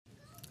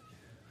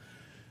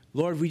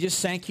Lord, we just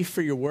thank you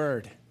for your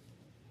word.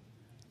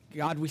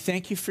 God, we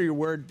thank you for your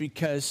word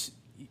because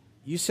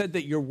you said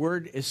that your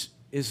word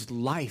is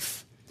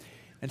life.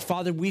 And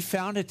Father, we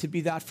found it to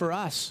be that for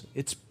us.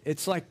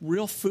 It's like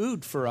real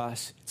food for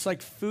us. It's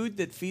like food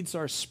that feeds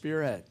our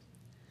spirit.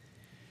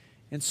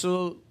 And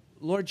so,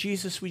 Lord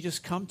Jesus, we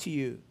just come to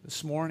you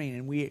this morning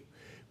and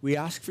we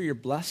ask for your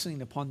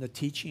blessing upon the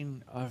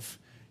teaching of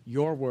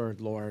your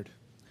word, Lord.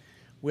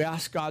 We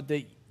ask, God,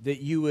 that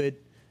you would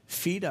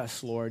feed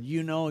us, Lord.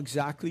 You know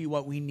exactly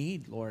what we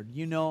need, Lord.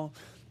 You know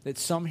that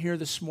some here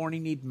this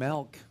morning need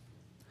milk.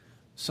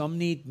 Some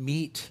need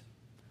meat.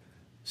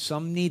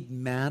 Some need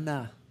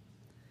manna.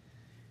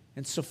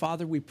 And so,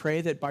 Father, we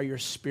pray that by your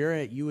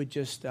Spirit, you would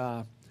just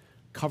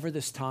cover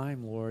this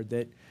time, Lord,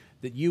 that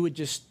you would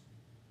just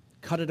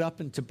cut it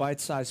up into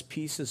bite-sized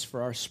pieces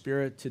for our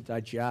spirit to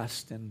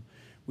digest. And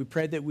we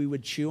pray that we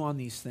would chew on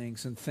these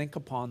things and think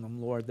upon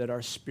them, Lord, that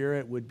our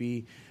spirit would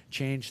be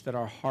changed, that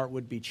our heart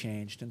would be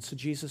changed. And so,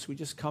 Jesus, we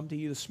just come to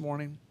you this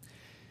morning.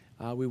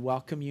 We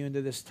welcome you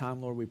into this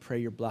time, Lord. We pray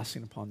your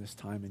blessing upon this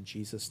time in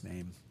Jesus'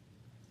 name.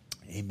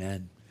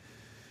 Amen.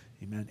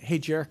 Amen. Hey,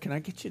 Jared, can I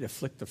get you to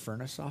flick the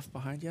furnace off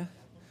behind you?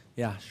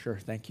 Yeah, sure.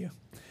 Thank you.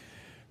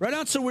 Right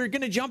on. So we're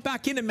going to jump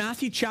back into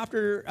Matthew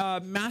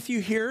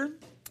here.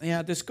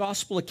 Yeah, this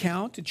gospel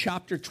account in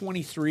chapter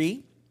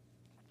 23.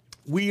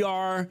 We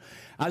are,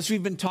 as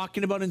we've been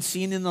talking about and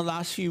seeing in the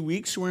last few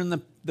weeks, we're in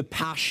the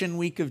Passion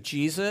Week of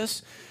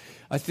Jesus.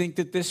 I think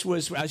that this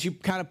was, as you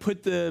kind of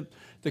put the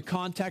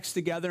context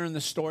together and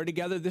the story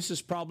together, this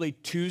is probably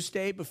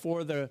Tuesday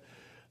before the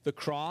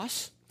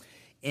cross.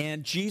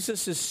 And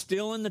Jesus is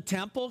still in the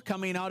temple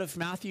coming out of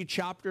Matthew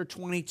chapter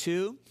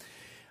 22.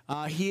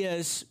 He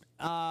has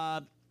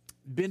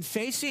been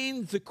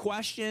facing the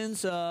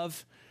questions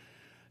of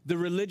the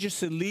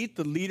religious elite,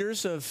 the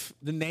leaders of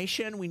the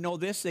nation. We know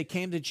this. They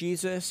came to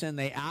Jesus and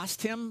they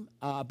asked him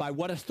by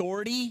what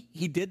authority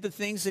he did the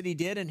things that he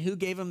did and who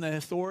gave him the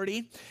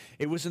authority.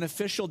 It was an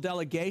official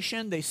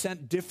delegation. They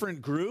sent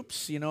different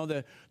groups. You know,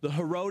 the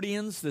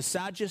Herodians, the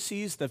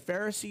Sadducees, the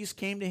Pharisees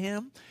came to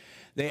him.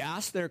 They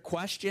asked their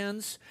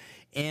questions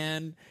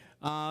and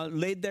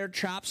laid their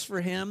traps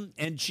for him,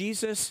 and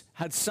Jesus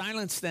had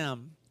silenced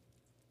them.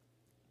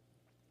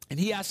 And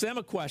he asked them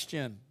a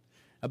question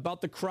about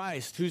the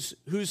Christ,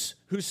 whose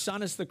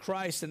son is the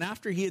Christ. And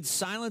after he had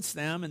silenced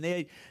them and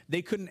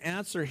they couldn't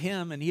answer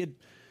him, and he had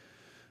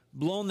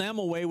blown them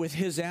away with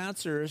his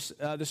answers,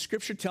 the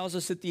scripture tells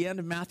us at the end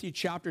of Matthew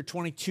chapter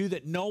 22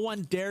 that no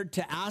one dared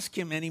to ask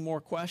him any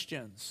more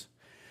questions.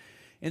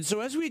 And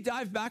so as we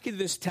dive back into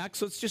this text,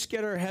 let's just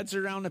get our heads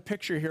around the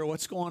picture here.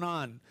 What's going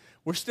on?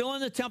 We're still in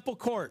the temple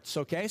courts,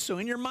 okay? So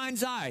in your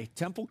mind's eye,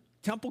 temple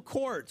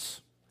courts.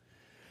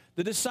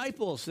 The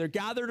disciples, they're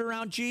gathered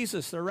around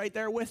Jesus. They're right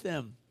there with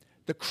him.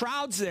 The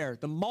crowd's there,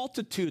 the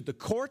multitude, the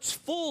court's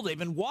full. They've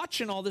been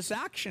watching all this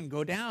action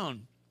go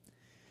down.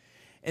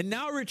 And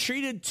now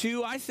retreated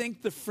to, I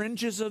think, the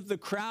fringes of the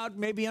crowd,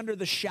 maybe under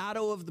the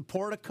shadow of the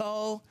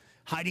portico,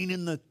 hiding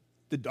in the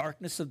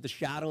darkness of the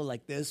shadow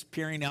like this,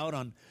 peering out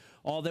on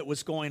all that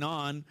was going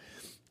on,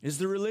 is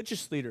the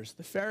religious leaders,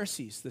 the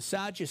Pharisees, the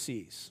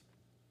Sadducees,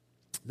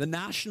 the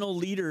national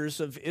leaders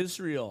of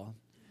Israel.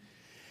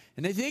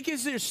 And I think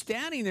as they're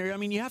standing there, I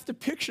mean, you have to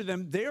picture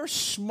them. They're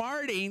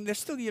smarting. They're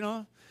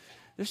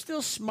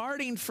still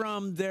smarting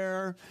from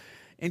their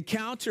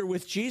encounter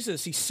with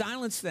Jesus. He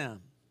silenced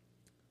them.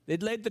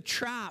 They'd laid the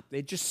trap.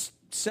 They just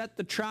set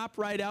the trap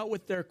right out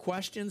with their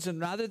questions.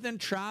 And rather than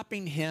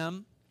trapping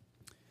him,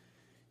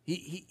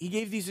 He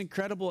gave these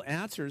incredible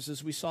answers,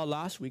 as we saw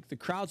last week. The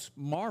crowds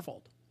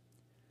marveled.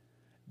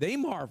 They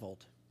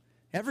marveled.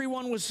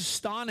 Everyone was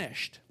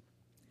astonished.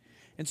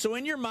 And so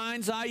in your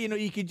mind's eye,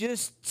 you could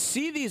just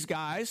see these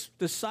guys,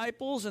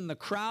 disciples and the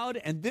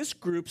crowd, and this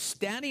group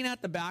standing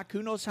at the back.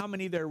 Who knows how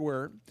many there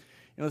were?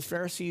 The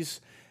Pharisees,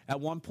 at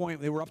one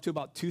point, they were up to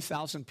about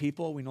 2,000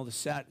 people. We know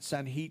the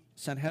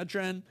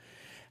Sanhedrin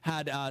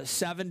had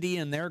 70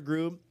 in their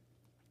group.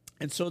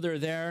 And so they're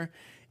there.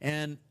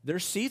 And they're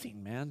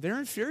seething, man. They're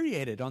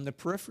infuriated on the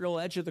peripheral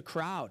edge of the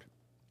crowd.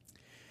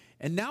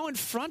 And now in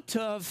front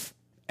of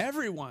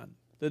everyone,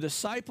 the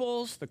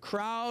disciples, the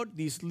crowd,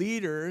 these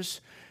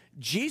leaders,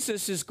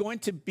 Jesus is going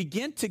to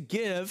begin to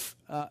give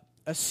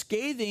a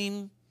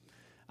scathing,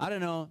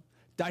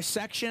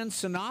 dissection,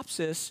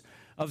 synopsis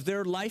of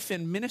their life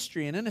and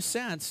ministry. And in a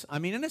sense,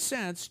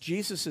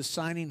 Jesus is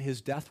signing his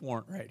death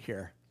warrant right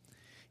here.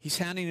 He's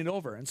handing it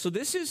over. And so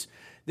this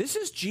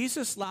is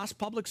Jesus' last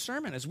public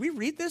sermon. As we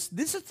read this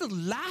is the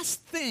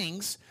last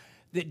things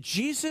that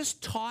Jesus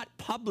taught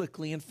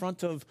publicly in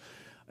front of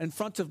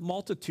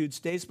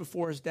multitudes days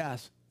before his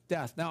death.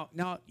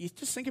 Now you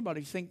just think about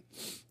it. You think,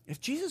 if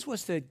Jesus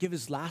was to give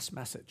his last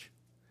message,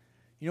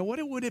 what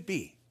would it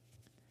be?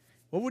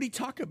 What would he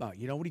talk about?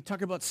 Would he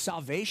talk about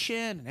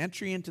salvation and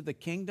entry into the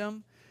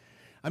kingdom?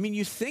 I mean,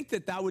 you think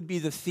that would be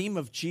the theme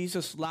of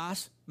Jesus'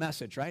 last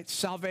message, right?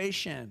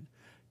 Salvation.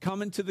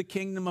 Come into the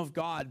kingdom of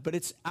God. But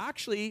it's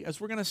actually,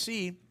 as we're going to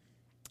see,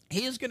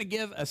 he is going to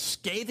give a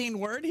scathing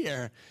word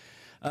here.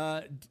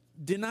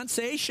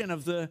 denunciation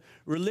of the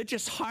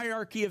religious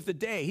hierarchy of the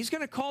day. He's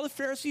going to call the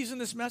Pharisees in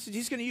this message.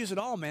 He's going to use it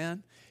all,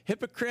 man.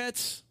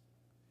 Hypocrites,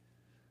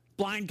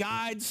 blind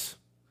guides,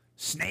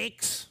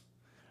 snakes,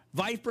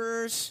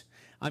 vipers.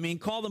 I mean,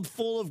 call them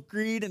full of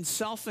greed and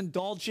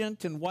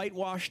self-indulgent and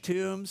whitewashed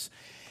tombs.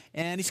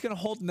 And he's going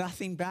to hold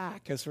nothing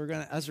back, as we're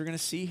going to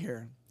see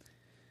here.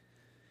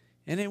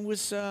 And it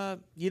was,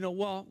 we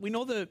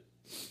know the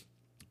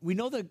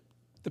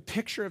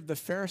picture of the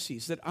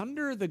Pharisees, that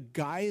under the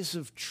guise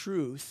of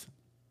truth,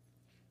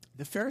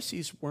 the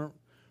Pharisees were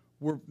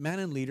men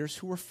and leaders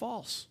who were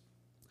false.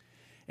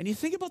 And you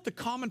think about the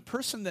common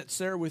person that's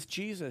there with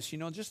Jesus,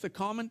 just the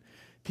common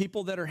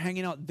people that are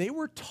hanging out. They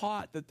were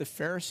taught that the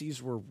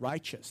Pharisees were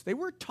righteous. They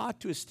were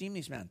taught to esteem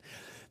these men.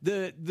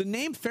 The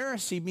name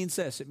Pharisee means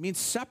this. It means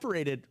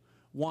separated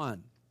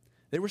one.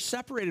 They were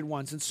separated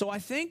ones. And so I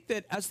think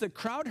that as the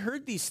crowd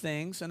heard these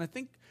things, and I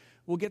think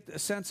we'll get a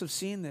sense of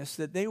seeing this,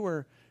 that they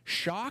were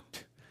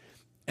shocked,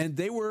 and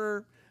they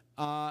were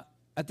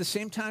at the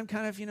same time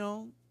kind of,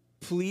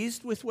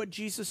 pleased with what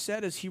Jesus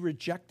said as he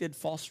rejected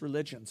false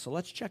religion. So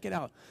let's check it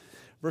out.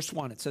 Verse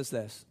 1, it says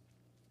this.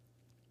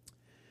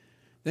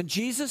 Then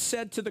Jesus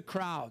said to the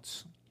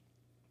crowds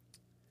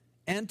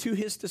and to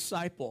his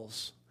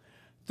disciples,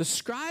 the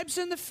scribes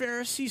and the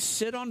Pharisees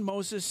sit on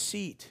Moses'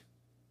 seat.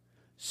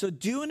 So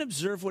do and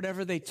observe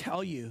whatever they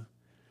tell you,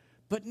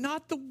 but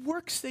not the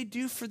works they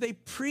do, for they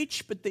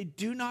preach, but they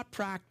do not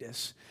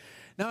practice.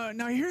 Now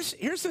here's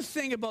the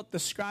thing about the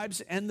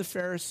scribes and the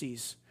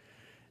Pharisees.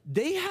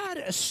 They had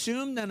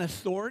assumed an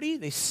authority.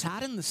 They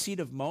sat in the seat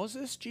of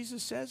Moses,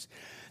 Jesus says.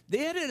 They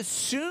had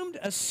assumed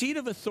a seat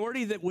of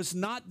authority that was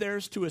not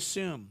theirs to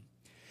assume.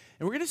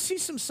 And we're going to see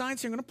some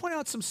signs here. I'm going to point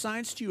out some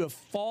signs to you of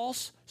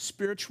false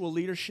spiritual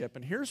leadership.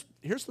 And here's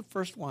the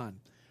first one.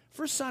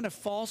 First sign of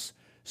false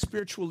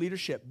spiritual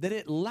leadership, that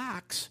it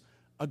lacks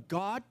a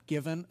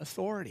God-given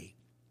authority.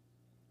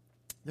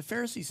 The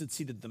Pharisees had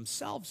seated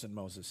themselves in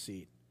Moses'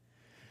 seat.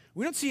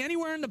 We don't see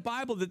anywhere in the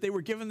Bible that they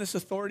were given this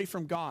authority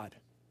from God.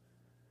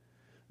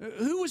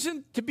 Who was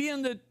to be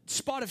in the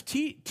spot of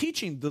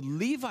teaching? The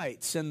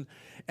Levites and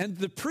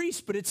the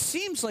priests. But it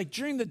seems like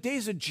during the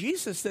days of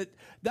Jesus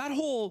that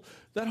whole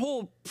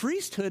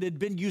priesthood had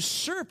been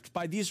usurped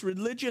by these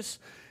religious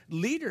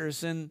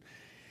leaders. And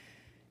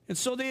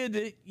so they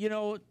had,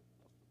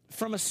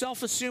 from a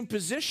self-assumed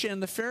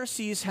position, the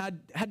Pharisees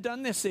had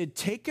done this. They had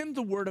taken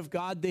the word of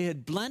God. They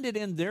had blended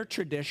in their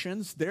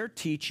traditions, their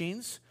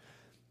teachings.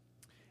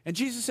 And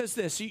Jesus says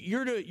this,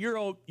 you're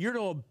to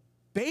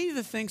obey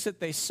the things that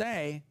they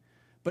say,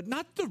 but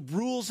not the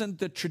rules and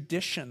the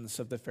traditions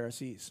of the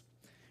Pharisees.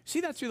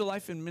 See that through the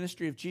life and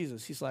ministry of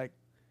Jesus.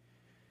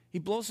 He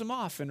blows them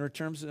off in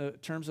terms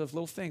of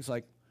little things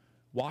like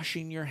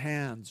washing your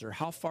hands or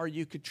how far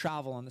you could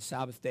travel on the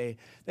Sabbath day.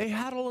 They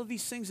had all of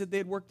these things that they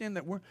had worked in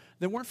that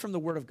weren't from the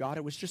Word of God.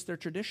 It was just their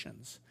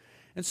traditions.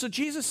 And so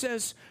Jesus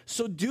says,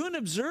 so do and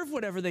observe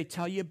whatever they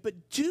tell you,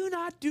 but do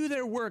not do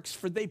their works,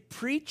 for they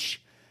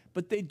preach,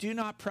 but they do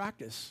not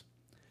practice.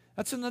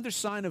 That's another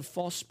sign of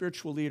false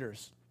spiritual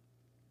leaders.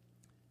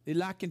 They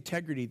lack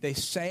integrity. They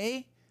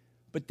say,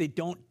 but they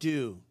don't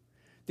do.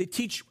 They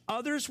teach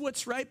others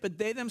what's right, but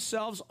they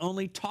themselves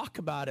only talk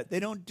about it.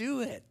 They don't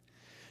do it.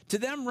 To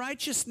them,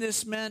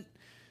 righteousness meant,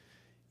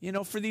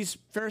 for these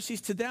Pharisees,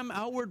 to them,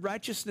 outward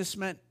righteousness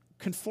meant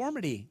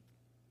conformity.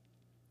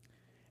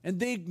 And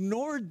they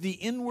ignored the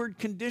inward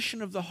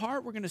condition of the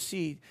heart, we're going to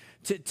see.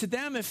 To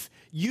them, if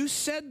you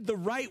said the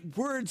right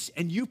words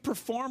and you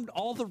performed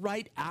all the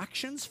right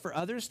actions for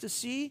others to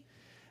see,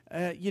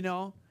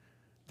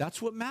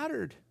 that's what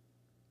mattered.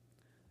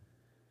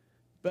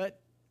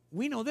 But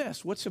we know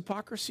this. What's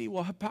hypocrisy?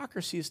 Well,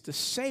 hypocrisy is to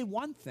say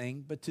one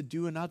thing, but to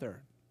do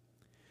another.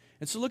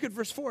 And so look at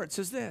verse 4. It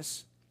says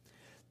this.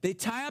 They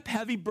tie up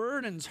heavy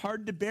burdens,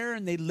 hard to bear,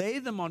 and they lay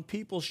them on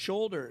people's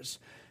shoulders,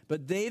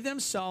 but they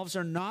themselves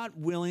are not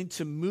willing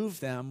to move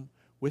them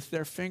with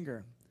their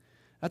finger.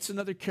 That's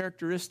another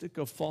characteristic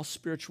of false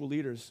spiritual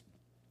leaders,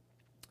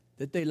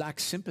 that they lack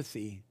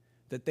sympathy,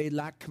 that they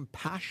lack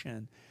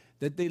compassion,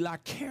 that they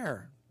lack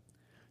care.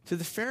 To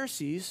the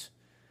Pharisees,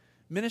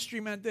 ministry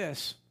meant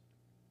this: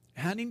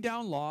 handing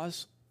down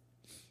laws,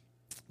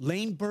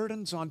 laying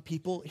burdens on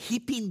people,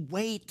 heaping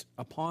weight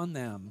upon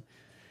them.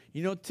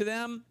 To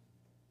them,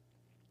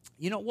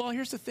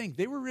 here's the thing.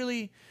 They were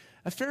really,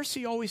 a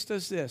Pharisee always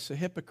does this, a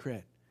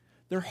hypocrite.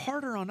 They're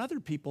harder on other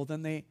people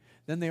than they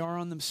are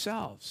on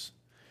themselves.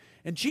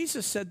 And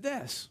Jesus said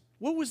this.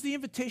 What was the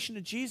invitation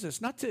of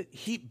Jesus? Not to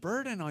heap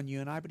burden on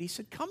you and I, but he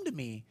said, come to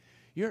me.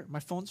 My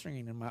phone's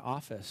ringing in my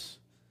office.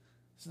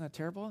 Isn't that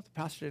terrible? The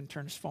pastor didn't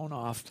turn his phone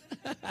off.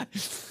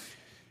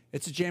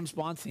 It's a James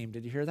Bond theme.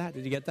 Did you hear that?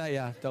 Did you get that?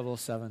 Yeah,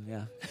 007,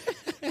 yeah.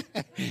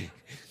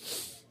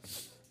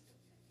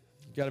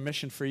 Got a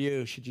mission for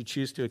you, should you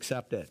choose to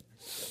accept it.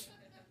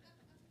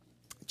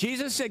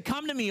 Jesus said,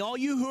 come to me, all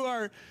you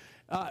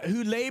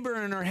who labor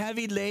and are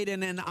heavy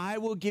laden, and I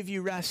will give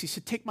you rest. He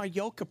said, take my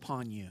yoke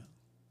upon you.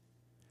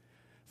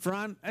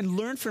 And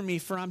learn from me,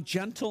 for I'm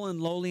gentle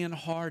and lowly in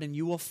heart, and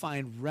you will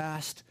find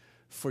rest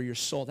for your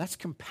soul. That's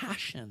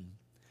compassion.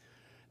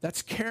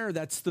 That's care.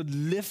 That's the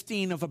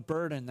lifting of a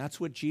burden. That's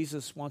what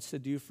Jesus wants to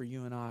do for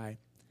you and I.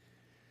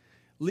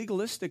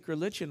 Legalistic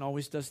religion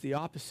always does the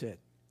opposite.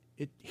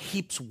 It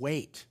heaps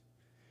weight.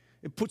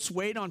 It puts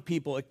weight on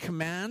people. It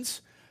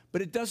commands,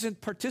 but it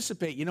doesn't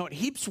participate. You know, it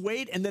heaps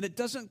weight and then it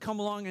doesn't come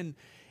along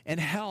and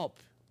help.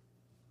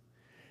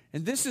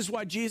 And this is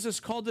why Jesus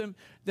called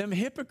them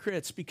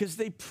hypocrites, because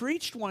they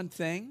preached one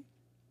thing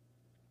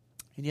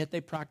and yet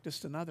they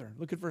practiced another.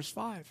 Look at verse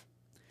 5.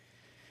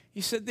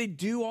 He said, they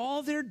do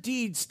all their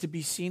deeds to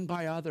be seen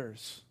by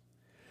others.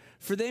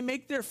 For they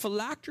make their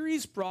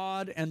phylacteries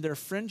broad and their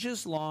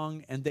fringes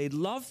long, and they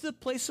love the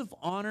place of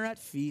honor at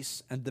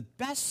feasts and the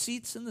best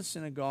seats in the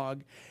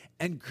synagogue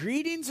and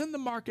greetings in the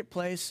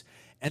marketplace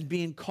and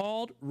being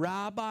called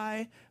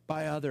rabbi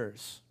by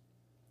others.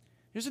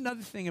 Here's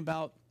another thing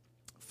about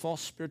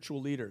false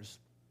spiritual leaders.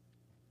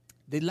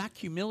 They lack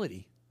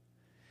humility.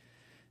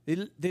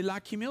 They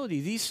lack humility.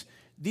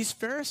 These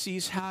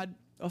Pharisees had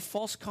a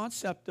false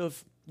concept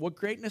of what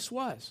greatness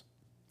was,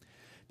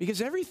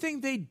 because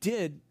everything they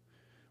did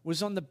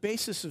was on the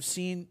basis of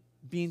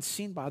being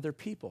seen by other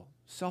people,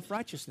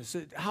 self-righteousness,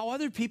 how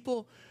other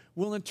people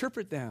will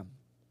interpret them.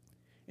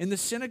 In the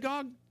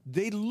synagogue,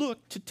 they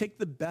looked to take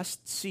the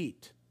best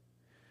seat.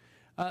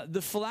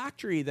 The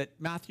phylactery that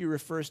Matthew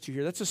refers to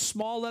here, that's a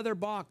small leather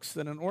box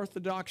that an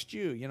Orthodox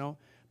Jew,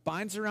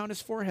 binds around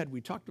his forehead.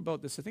 We talked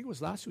about this, I think it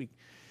was last week.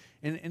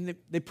 And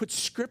they put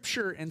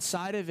scripture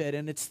inside of it,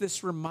 and it's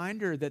this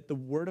reminder that the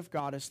word of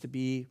God is to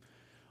be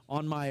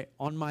on my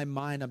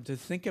mind. I'm to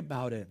think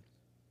about it.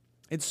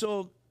 And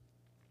so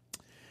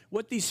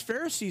what these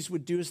Pharisees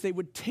would do is they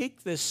would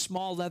take this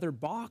small leather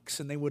box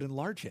and they would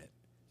enlarge it,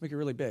 make it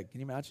really big. Can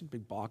you imagine?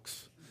 Big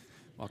box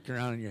walking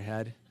around in your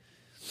head.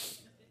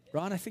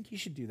 Ron, I think you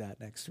should do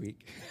that next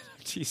week.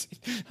 Jeez,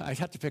 I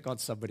have to pick on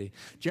somebody.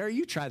 Jerry,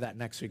 you try that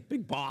next week.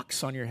 Big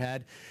box on your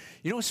head.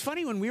 It's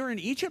funny, when we were in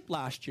Egypt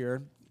last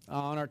year,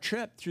 on our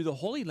trip through the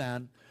Holy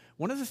Land,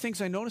 one of the things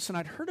I noticed, and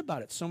I'd heard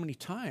about it so many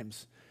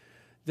times,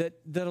 that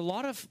a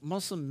lot of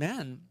Muslim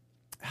men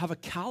have a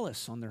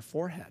callus on their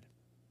forehead.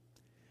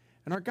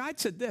 And our guide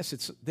said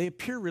this, they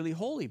appear really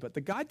holy, but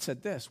the guide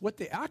said this, what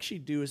they actually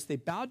do is they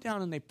bow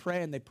down and they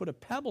pray and they put a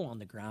pebble on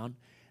the ground,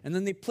 and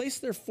then they place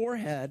their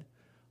forehead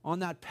on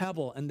that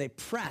pebble and they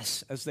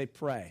press as they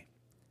pray.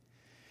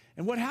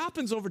 And what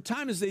happens over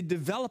time is they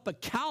develop a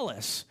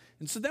callus.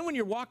 And so then when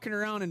you're walking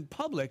around in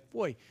public,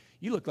 boy,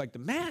 you look like the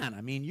man.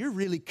 I mean, you're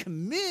really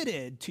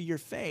committed to your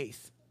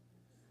faith.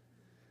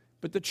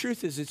 But the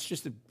truth is, it's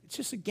just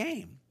a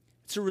game.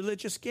 It's a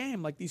religious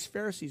game, like these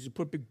Pharisees who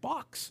put a big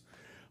box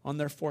on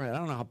their forehead. I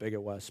don't know how big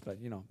it was, but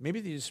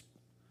maybe they just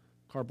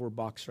cardboard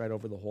box right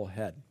over the whole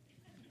head.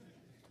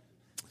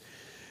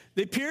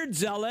 They appeared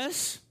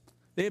zealous.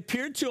 They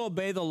appeared to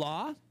obey the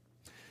law.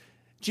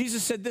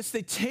 Jesus said this,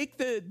 they take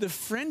the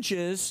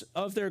fringes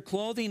of their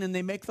clothing and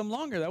they make them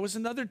longer. That was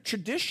another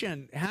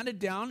tradition handed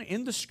down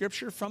in the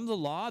scripture from the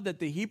law, that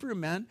the Hebrew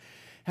men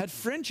had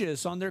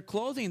fringes on their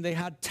clothing. They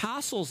had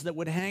tassels that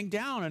would hang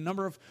down, a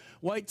number of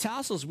white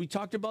tassels. We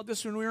talked about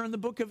this when we were in the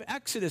book of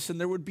Exodus, and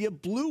there would be a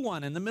blue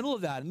one in the middle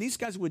of that. And these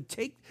guys would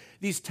take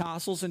these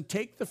tassels and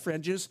take the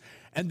fringes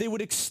and they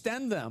would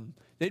extend them.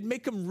 They'd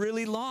make them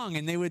really long,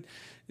 and they would,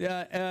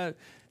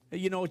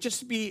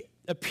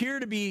 appear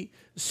to be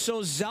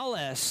so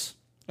zealous,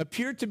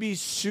 appear to be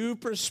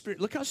super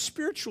spiritual. Look how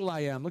spiritual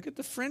I am. Look at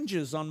the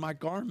fringes on my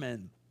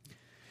garment.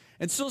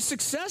 And so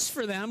success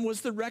for them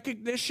was the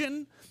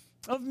recognition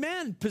of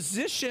men.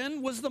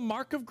 Position was the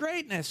mark of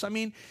greatness. I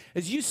mean,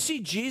 as you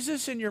see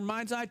Jesus in your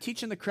mind's eye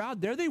teaching the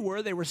crowd, there they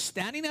were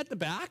standing at the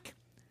back,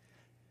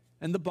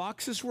 and the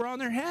boxes were on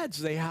their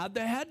heads. They had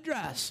the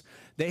headdress.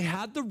 They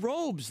had the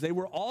robes. They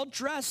were all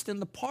dressed in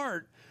the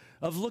part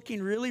of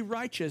looking really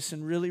righteous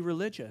and really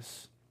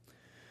religious.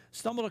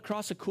 Stumbled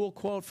across a cool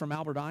quote from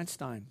Albert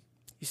Einstein.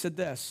 He said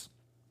this,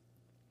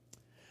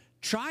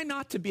 try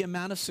not to be a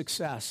man of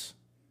success,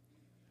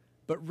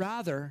 but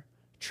rather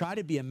try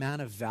to be a man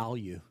of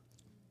value.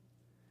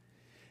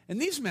 And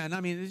these men,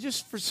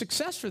 just for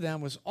success for them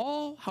was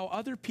all how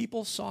other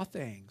people saw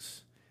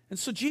things. And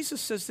so Jesus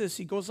says this,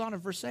 he goes on in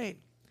verse 8.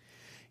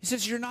 He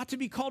says, you're not to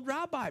be called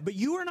rabbi, but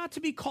you are not to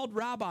be called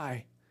rabbi,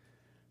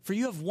 for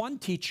you have one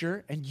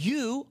teacher and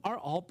you are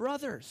all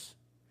brothers.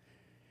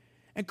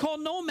 And call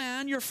no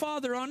man your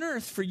father on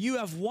earth, for you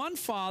have one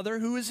Father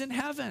who is in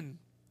heaven.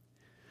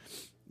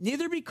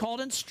 Neither be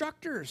called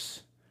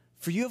instructors,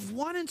 for you have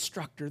one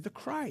instructor, the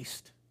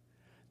Christ.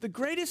 The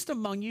greatest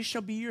among you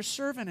shall be your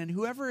servant, and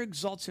whoever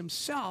exalts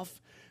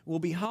himself will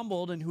be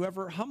humbled, and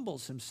whoever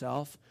humbles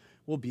himself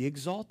will be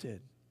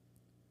exalted.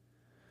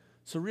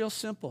 So real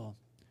simple.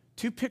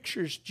 Two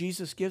pictures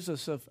Jesus gives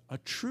us of a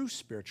true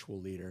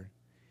spiritual leader.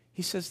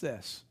 He says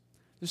this.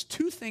 There's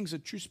two things a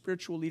true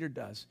spiritual leader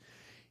does.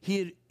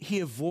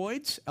 He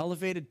avoids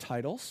elevated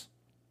titles,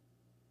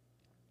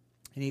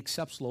 and he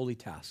accepts lowly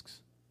tasks.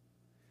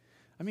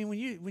 I mean, when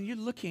you're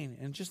looking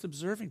and just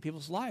observing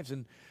people's lives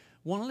and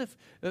want to live,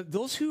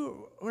 those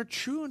who are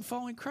true and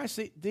following Christ,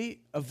 they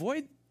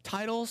avoid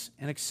titles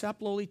and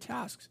accept lowly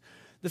tasks.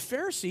 The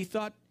Pharisee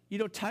thought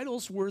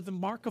titles were the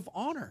mark of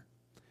honor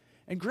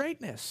and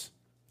greatness.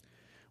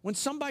 When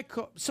somebody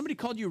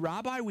called you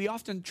rabbi, we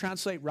often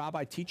translate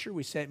rabbi teacher.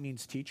 We say it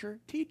means teacher,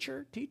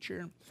 teacher,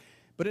 teacher.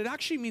 But it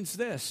actually means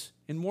this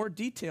in more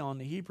detail in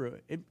the Hebrew.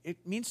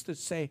 It means to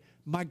say,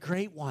 my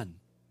great one,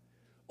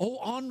 oh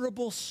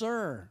honorable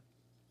sir.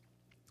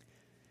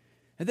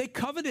 And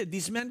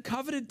these men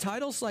coveted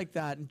titles like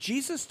that. And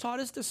Jesus taught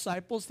his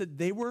disciples that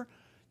they were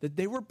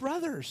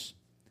brothers,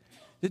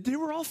 that they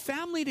were all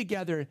family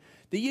together,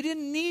 that you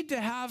didn't need to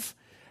have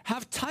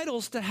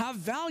titles to have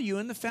value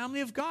in the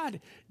family of God.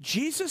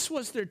 Jesus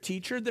was their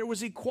teacher. There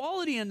was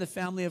equality in the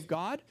family of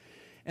God.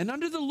 And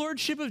under the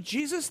lordship of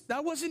Jesus,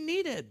 that wasn't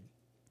needed.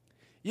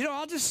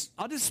 I'll just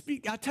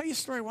speak. I'll tell you a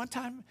story. One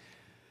time,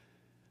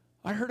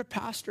 I heard a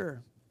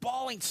pastor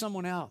bawling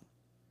someone out.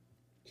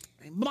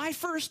 My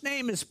first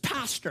name is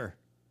Pastor.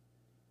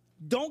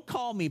 Don't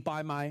call me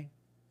by my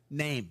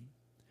name.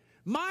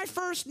 My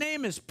first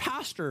name is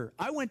Pastor.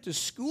 I went to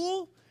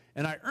school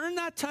and I earned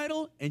that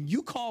title, and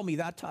you call me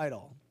that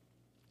title.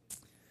 The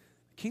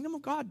kingdom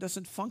of God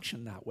doesn't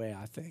function that way,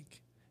 I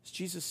think, as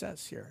Jesus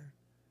says here.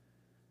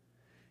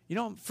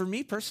 For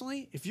me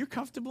personally, if you're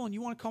comfortable and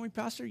you want to call me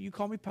pastor, you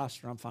call me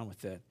pastor. I'm fine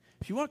with it.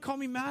 If you want to call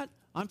me Matt,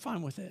 I'm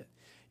fine with it.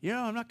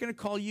 I'm not going to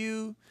call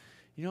you,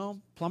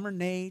 plumber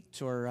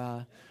Nate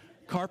or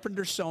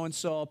carpenter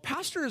so-and-so.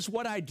 Pastor is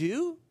what I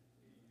do,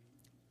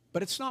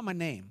 but it's not my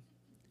name.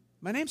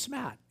 My name's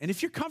Matt. And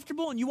if you're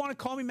comfortable and you want to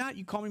call me Matt,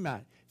 you call me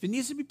Matt. If it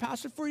needs to be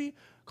pastor for you,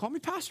 call me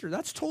pastor.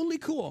 That's totally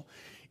cool.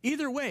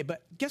 Either way,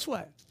 but guess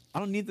what? I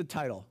don't need the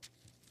title.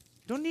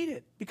 Don't need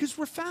it because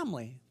we're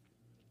family.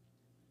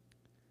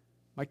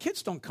 My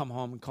kids don't come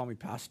home and call me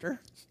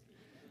pastor.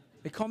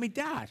 They call me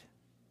dad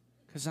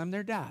because I'm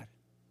their dad.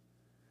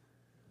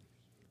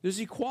 There's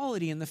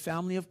equality in the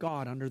family of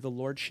God under the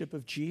lordship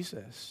of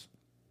Jesus.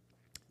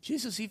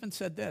 Jesus even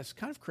said this,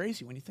 kind of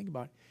crazy when you think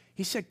about it.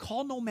 He said,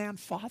 call no man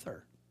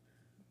father.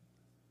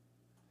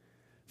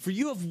 For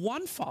you have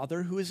one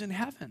Father who is in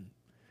heaven.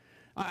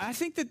 I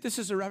think that this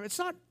is it's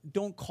not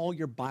don't call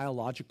your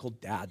biological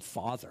dad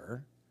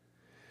father,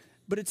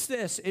 but it's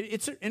this.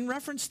 It's in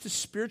reference to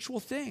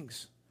spiritual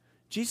things.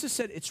 Jesus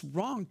said it's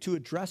wrong to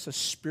address a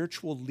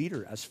spiritual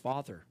leader as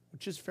father,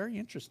 which is very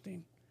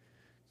interesting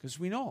because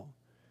we know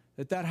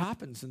that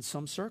happens in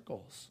some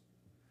circles.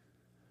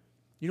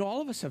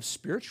 All of us have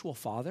spiritual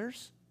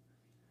fathers.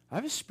 I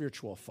have a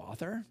spiritual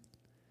father.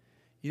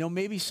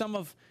 Maybe some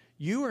of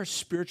you are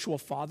spiritual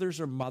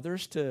fathers or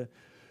mothers to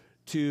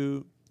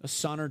a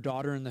son or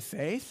daughter in the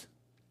faith.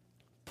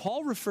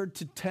 Paul referred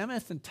to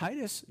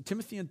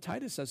Timothy and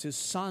Titus as his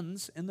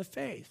sons in the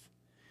faith.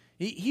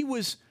 He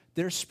was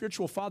their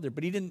spiritual father,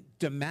 but he didn't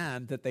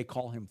demand that they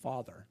call him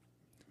father.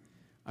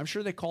 I'm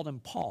sure they called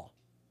him Paul,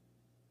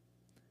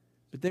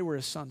 but they were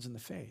his sons in the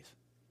faith.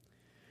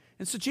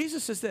 And so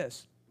Jesus says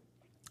this,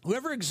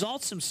 whoever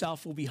exalts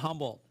himself will be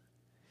humbled,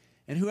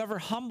 and whoever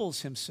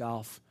humbles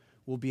himself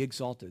will be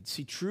exalted.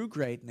 See, true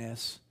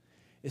greatness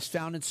is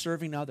found in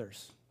serving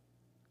others,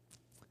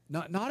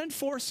 not in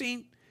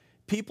forcing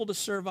people to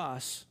serve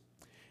us.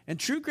 And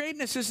true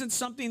greatness isn't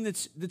something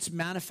that's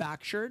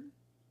manufactured.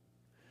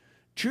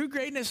 True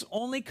greatness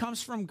only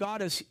comes from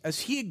God as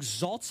he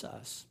exalts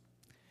us.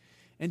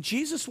 And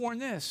Jesus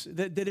warned this,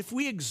 that if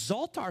we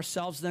exalt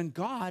ourselves, then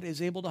God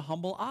is able to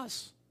humble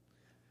us,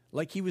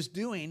 like he was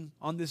doing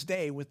on this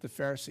day with the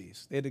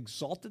Pharisees. They had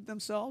exalted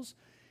themselves,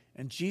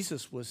 and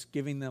Jesus was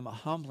giving them a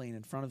humbling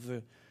in front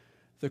of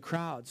the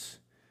crowds.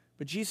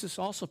 But Jesus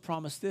also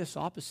promised this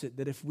opposite,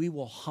 that if we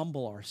will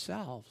humble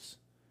ourselves,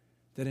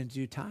 that in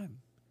due time,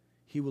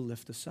 he will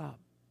lift us up.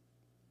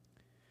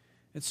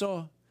 And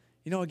so,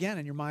 again,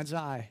 in your mind's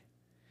eye,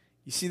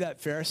 you see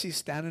that Pharisee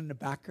standing in the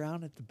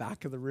background at the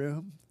back of the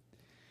room,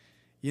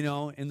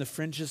 in the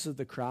fringes of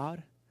the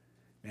crowd?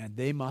 Man,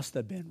 they must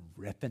have been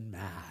ripping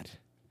mad.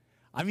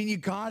 I mean, you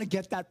got to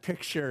get that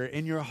picture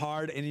in your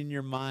heart and in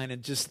your mind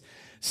and just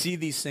see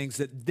these things,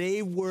 that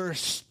they were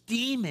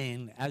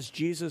steaming as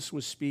Jesus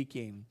was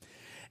speaking.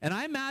 And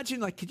I imagine,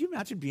 could you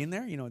imagine being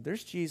there?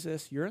 There's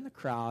Jesus, you're in the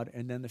crowd,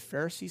 and then the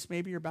Pharisees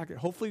maybe are back there.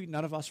 Hopefully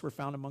none of us were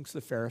found amongst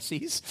the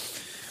Pharisees.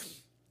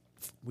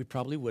 We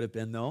probably would have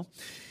been, though.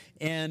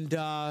 And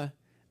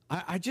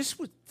I just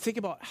would think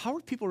about how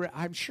were people,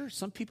 I'm sure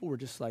some people were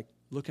just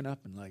looking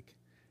up and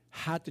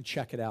had to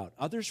check it out.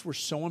 Others were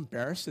so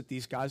embarrassed that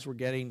these guys were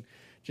getting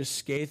just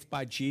scathed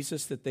by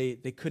Jesus that they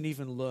couldn't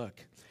even look.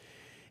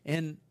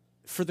 And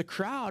for the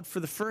crowd, for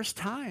the first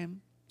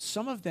time,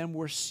 some of them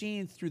were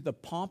seen through the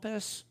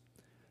pompous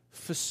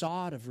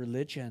facade of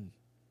religion.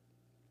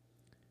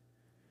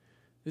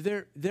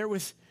 They're there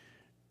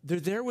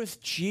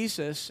with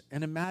Jesus,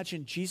 and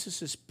imagine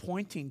Jesus is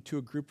pointing to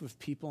a group of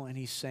people and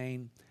he's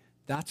saying,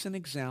 that's an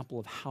example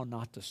of how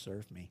not to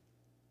serve me.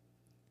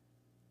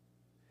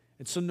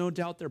 And so no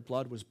doubt their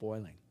blood was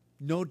boiling.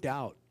 No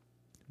doubt.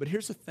 But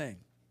here's the thing.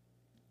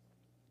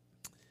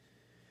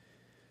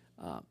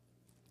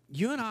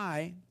 You and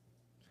I,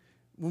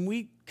 when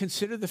we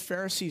consider the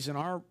Pharisees and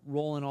our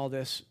role in all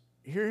this,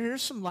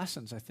 here's some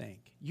lessons, I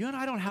think. You and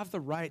I don't have the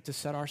right to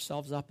set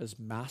ourselves up as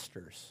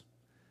masters.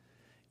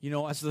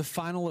 as the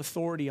final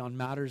authority on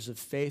matters of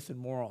faith and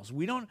morals.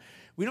 We don't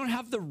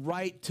have the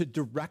right to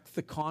direct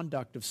the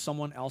conduct of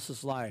someone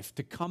else's life,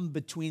 to come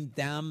between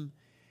them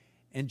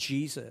and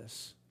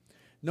Jesus.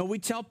 No, we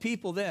tell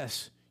people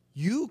this: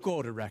 you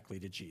go directly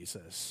to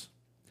Jesus.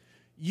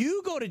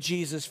 You go to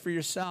Jesus for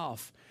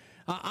yourself.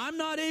 I'm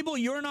not able,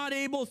 you're not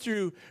able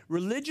through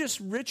religious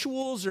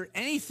rituals or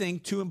anything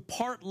to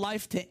impart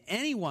life to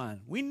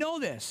anyone. We know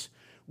this.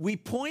 We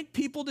point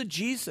people to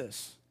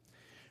Jesus.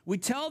 We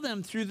tell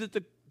them through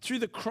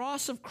the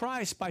cross of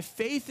Christ, by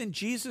faith in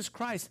Jesus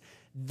Christ,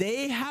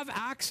 they have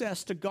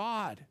access to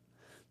God.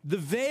 The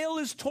veil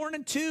is torn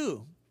in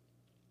two.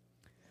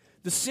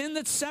 The sin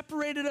that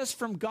separated us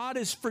from God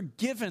is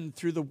forgiven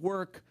through the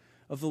work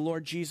of the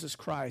Lord Jesus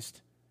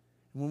Christ.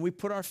 And when we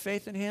put our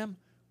faith in him,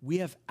 we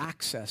have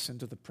access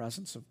into the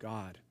presence of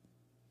God.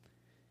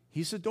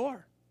 He's the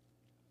door.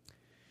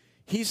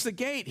 He's the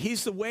gate.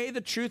 He's the way,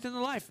 the truth, and the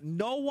life.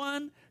 No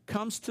one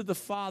comes to the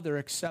Father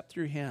except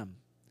through him.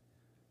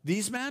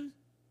 These men,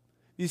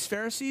 these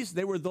Pharisees,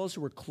 they were those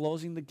who were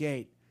closing the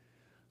gate,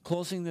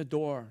 closing the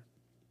door.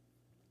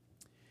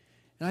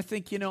 And I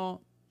think,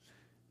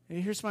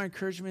 here's my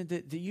encouragement,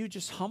 that you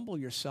just humble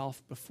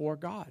yourself before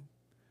God.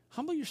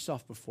 Humble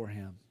yourself before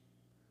him.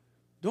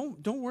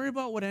 Don't worry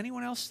about what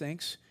anyone else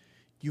thinks.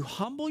 You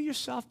humble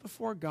yourself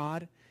before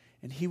God,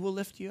 and he will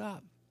lift you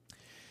up.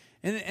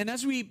 And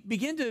as we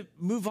begin to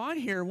move on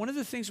here, one of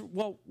the things,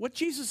 what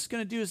Jesus is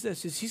going to do is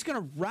this, is he's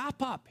going to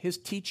wrap up his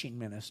teaching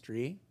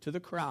ministry to the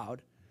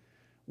crowd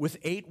with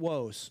 8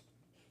 woes.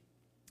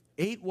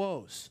 8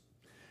 woes.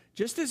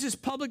 Just as his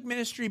public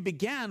ministry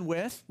began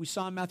with, we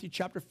saw in Matthew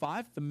chapter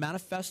 5, the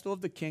manifesto of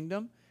the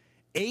kingdom,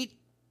 8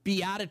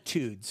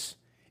 beatitudes.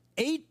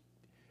 8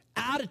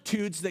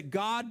 attitudes that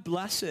God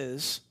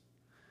blesses.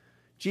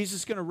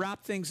 Jesus is going to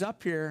wrap things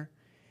up here,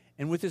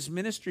 and with his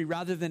ministry,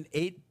 rather than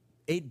 8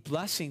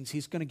 blessings,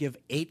 he's going to give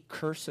 8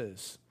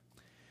 curses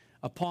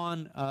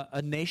upon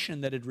a nation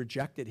that had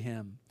rejected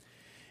him.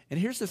 And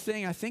here's the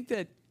thing, I think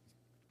that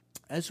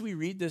as we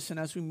read this and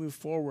as we move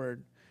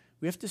forward,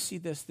 we have to see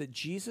this, that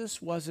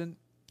Jesus wasn't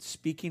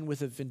speaking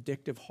with a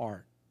vindictive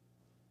heart.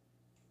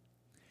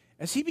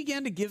 As he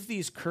began to give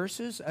these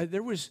curses,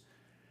 there was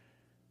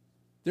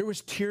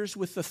tears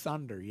with the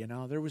thunder,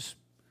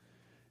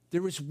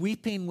 There was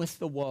weeping with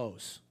the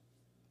woes.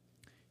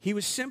 He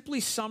was simply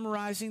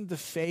summarizing the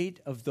fate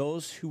of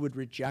those who would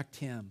reject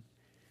him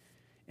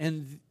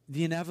and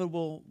the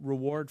inevitable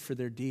reward for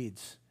their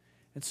deeds.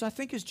 And so I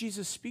think as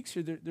Jesus speaks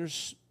here,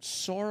 there's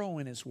sorrow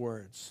in his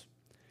words.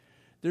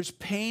 There's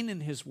pain in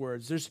his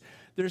words.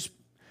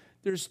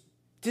 There's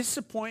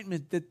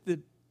disappointment that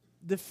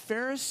the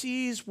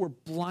Pharisees were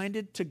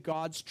blinded to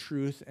God's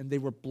truth, and they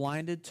were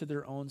blinded to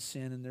their own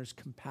sin, and there's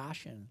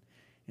compassion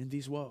in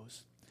these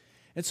woes.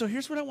 And so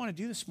here's what I want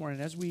to do this morning.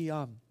 As we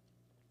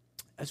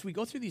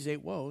go through these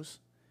 8 woes,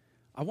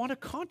 I want to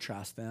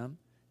contrast them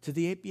to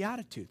the 8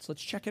 Beatitudes.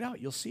 Let's check it out.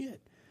 You'll see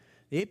it.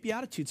 The 8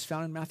 Beatitudes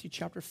found in Matthew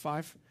chapter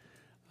 5,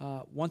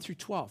 1 through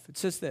 12. It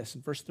says this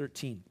in verse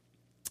 13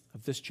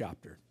 of this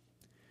chapter.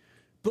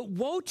 But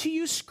woe to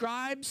you,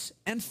 scribes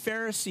and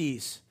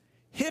Pharisees,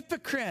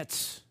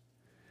 hypocrites,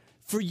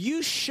 for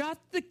you shut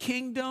the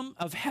kingdom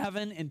of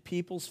heaven in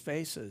people's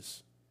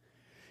faces.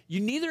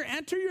 You neither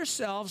enter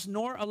yourselves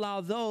nor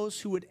allow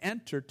those who would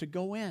enter to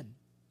go in.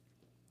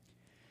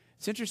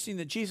 It's interesting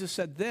that Jesus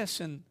said this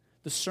in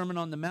the Sermon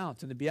on the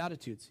Mount, in the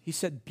Beatitudes. He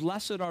said,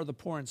 blessed are the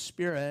poor in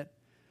spirit,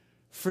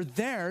 for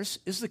theirs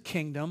is the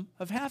kingdom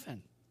of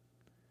heaven.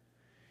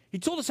 He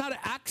told us how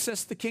to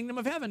access the kingdom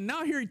of heaven.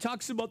 Now here he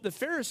talks about the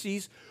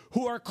Pharisees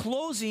who are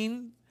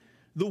closing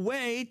the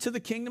way to the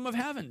kingdom of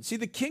heaven. See,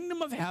 the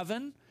kingdom of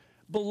heaven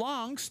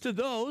belongs to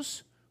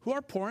those who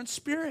are poor in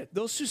spirit,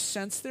 those who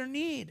sense their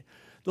need,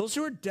 those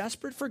who are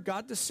desperate for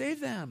God to save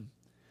them.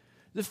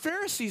 The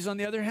Pharisees, on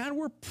the other hand,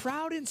 were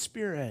proud in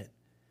spirit.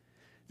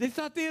 They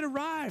thought they had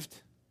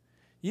arrived.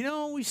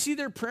 We see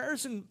their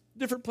prayers in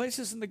different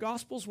places in the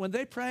Gospels. When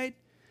they prayed,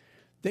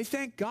 they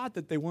thanked God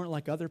that they weren't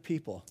like other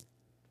people.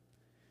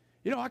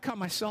 I caught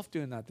myself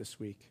doing that this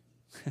week.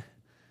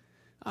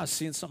 I was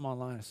seeing something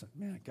online. I said,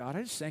 man, God,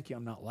 I just thank you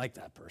I'm not like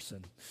that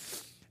person.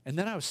 And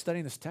then I was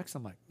studying this text.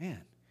 I'm like,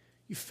 man,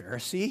 you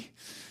Pharisee,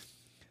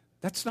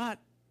 that's not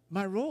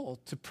my role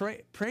to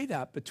pray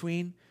that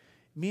between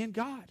me and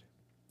God.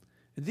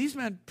 And these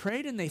men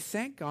prayed and they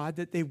thanked God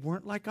that they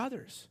weren't like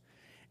others.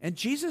 And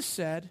Jesus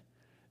said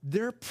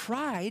their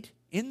pride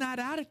in that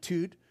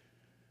attitude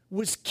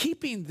was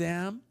keeping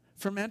them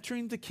from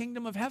entering the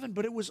kingdom of heaven,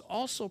 but it was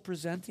also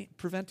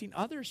preventing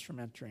others from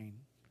entering.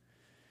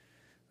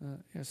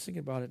 I was thinking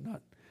about it,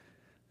 not,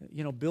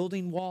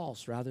 building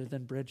walls rather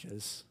than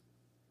bridges.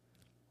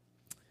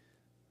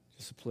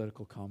 Just a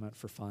political comment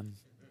for fun.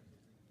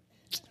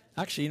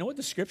 Actually, you know what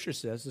the scripture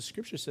says? The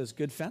scripture says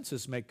good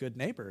fences make good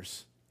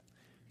neighbors.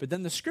 But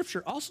then the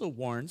scripture also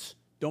warns,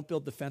 don't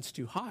build the fence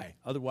too high.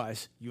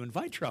 Otherwise, you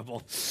invite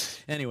trouble.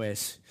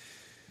 Anyways,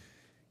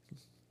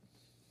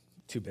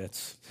 2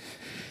 bits.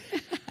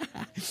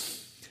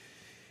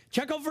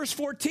 Check out verse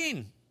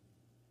 14.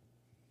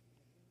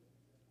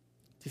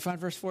 Do you find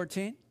verse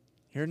 14?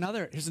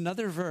 Here's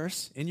another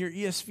verse in your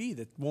ESV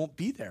that won't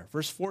be there.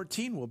 Verse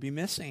 14 will be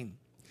missing.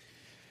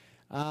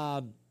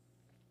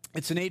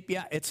 It's an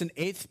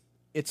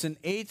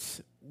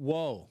eighth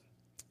woe.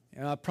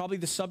 Probably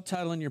the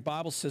subtitle in your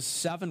Bible says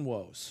 7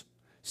 woes.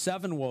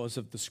 7 woes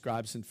of the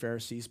scribes and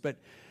Pharisees. But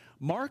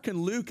Mark and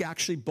Luke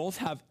actually both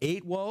have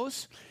 8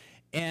 woes.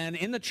 And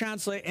in the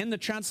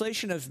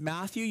translation of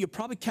Matthew, you'll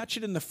probably catch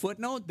it in the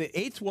footnote. The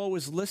 8th woe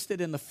is listed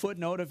in the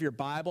footnote of your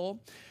Bible,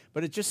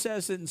 but it just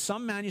says that in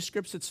some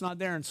manuscripts it's not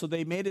there. And so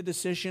they made a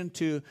decision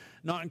to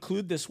not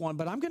include this one.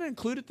 But I'm going to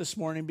include it this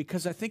morning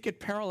because I think it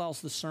parallels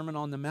the Sermon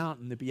on the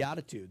Mount and the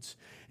Beatitudes.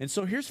 And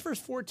so here's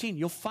verse 14.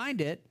 You'll find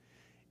it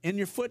in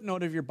your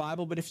footnote of your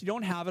Bible, but if you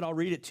don't have it, I'll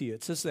read it to you.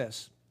 It says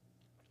this: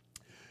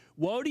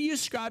 Woe to you,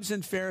 scribes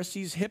and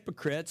Pharisees,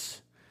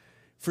 hypocrites!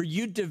 For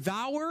you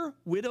devour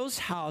widows'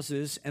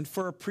 houses, and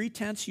for a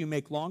pretense you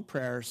make long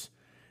prayers.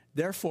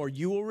 Therefore,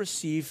 you will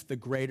receive the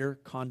greater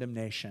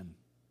condemnation.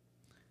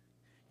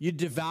 You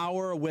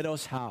devour a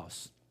widow's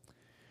house.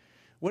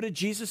 What did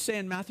Jesus say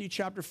in Matthew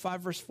chapter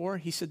 5, verse 4?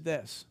 He said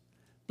this: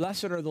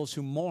 Blessed are those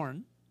who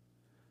mourn,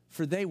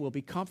 for they will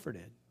be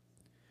comforted.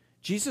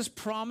 Jesus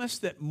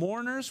promised that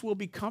mourners will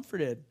be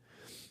comforted.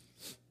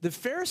 The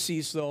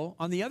Pharisees, though,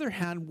 on the other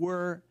hand,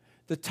 were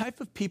the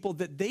type of people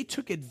that they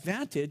took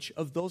advantage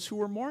of those who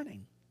were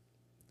mourning,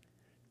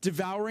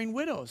 devouring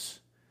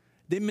widows.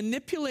 They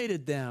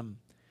manipulated them.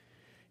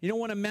 You know,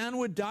 when a man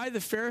would die,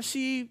 the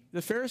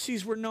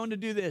Pharisees were known to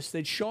do this.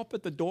 They'd show up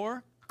at the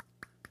door,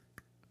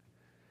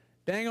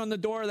 bang on the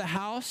door of the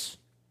house,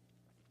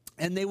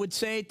 and they would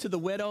say to the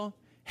widow,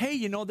 hey,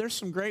 you know, there's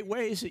some great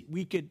ways that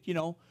we could,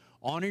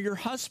 honor your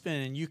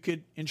husband, and you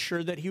could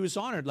ensure that he was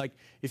honored. Like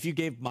if you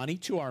gave money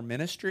to our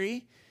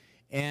ministry,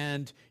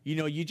 and,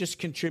 you just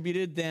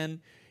contributed,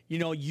 then,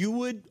 you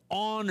would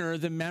honor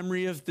the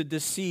memory of the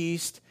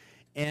deceased.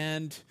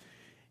 And,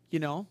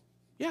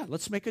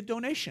 let's make a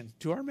donation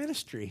to our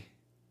ministry.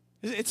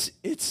 It's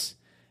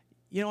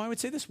I would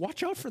say this: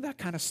 watch out for that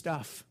kind of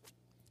stuff.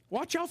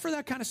 Watch out for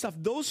that kind of stuff.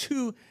 Those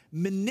who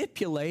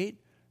manipulate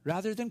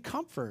rather than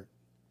comfort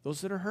those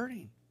that are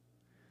hurting.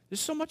 There's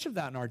so much of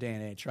that in our day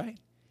and age, right?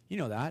 You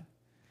know that.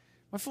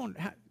 My phone,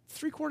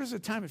 3/4 of the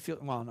time it feels,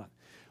 well, not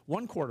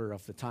 1/4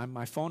 of the time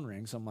my phone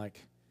rings. I'm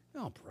like,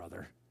 oh,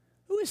 brother,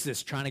 who is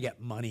this trying to get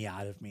money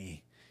out of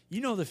me? You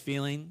know the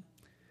feeling.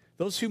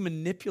 Those who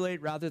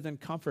manipulate rather than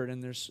comfort,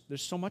 and there's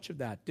so much of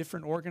that.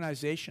 Different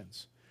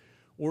organizations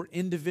or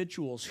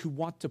individuals who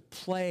want to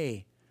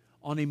play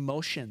on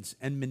emotions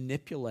and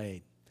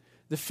manipulate.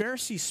 The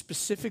Pharisees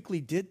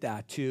specifically did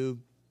that to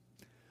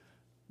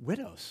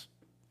widows,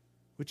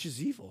 which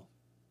is evil.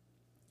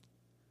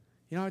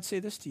 I would say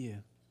this to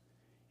you.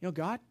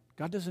 God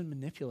doesn't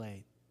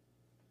manipulate.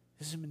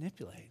 He doesn't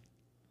manipulate.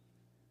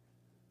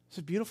 It's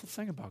a beautiful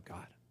thing about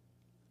God.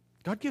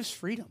 God gives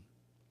freedom.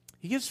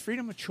 He gives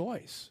freedom of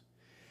choice.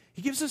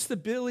 He gives us the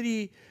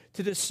ability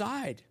to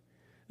decide.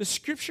 The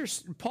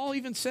scriptures, Paul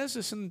even says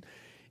this in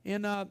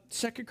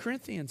 2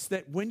 Corinthians,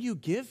 that when you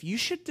give, you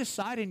should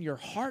decide in your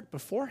heart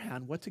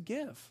beforehand what to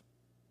give.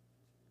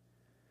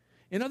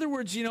 In other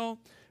words,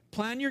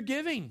 plan your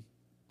giving.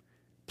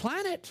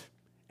 Plan it.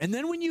 And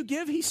then when you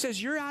give, he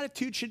says your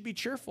attitude should be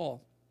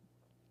cheerful.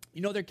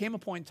 There came a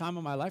point in time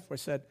in my life where I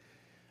said,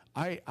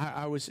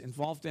 I was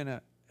involved in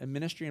a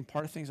ministry, and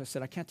part of things I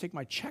said, I can't take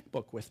my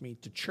checkbook with me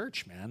to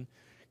church, man,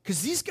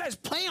 because these guys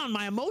play on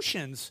my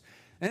emotions,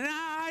 and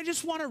I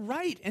just want to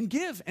write and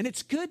give, and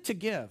it's good to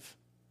give.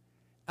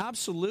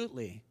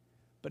 Absolutely,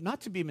 but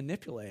not to be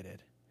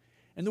manipulated.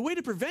 And the way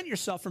to prevent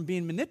yourself from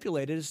being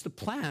manipulated is to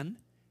plan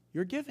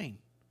your giving,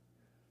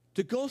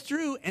 to go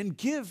through and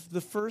give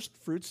the first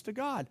fruits to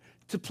God,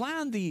 to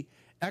plan the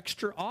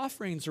extra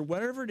offerings or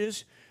whatever it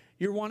is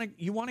you want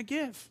to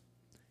give.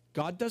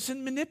 God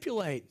doesn't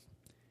manipulate,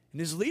 and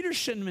his leaders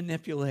shouldn't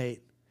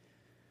manipulate.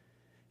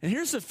 And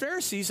here's the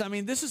Pharisees.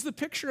 This is the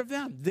picture of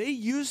them. They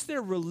used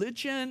their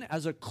religion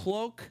as a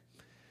cloak,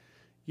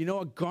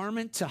 a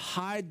garment to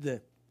hide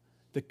the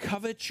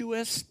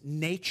covetous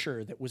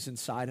nature that was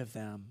inside of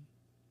them.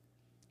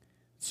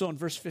 So in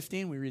verse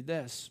 15, we read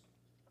this.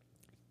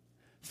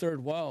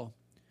 Third woe.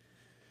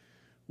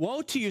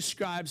 Woe to you,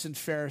 scribes and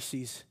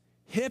Pharisees,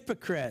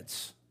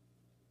 hypocrites.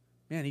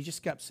 Man, he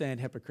just kept saying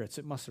hypocrites.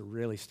 It must have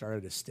really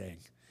started to sting.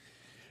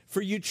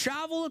 For you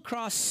travel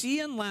across sea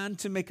and land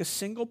to make a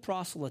single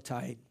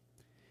proselyte.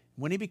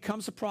 When he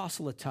becomes a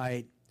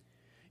proselyte,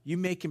 you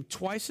make him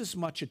twice as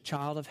much a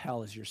child of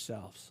hell as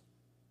yourselves.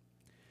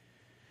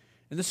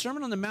 In the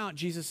Sermon on the Mount,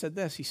 Jesus said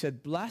this. He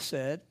said,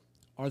 blessed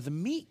are the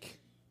meek,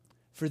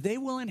 for they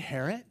will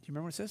inherit. Do you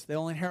remember what it says? They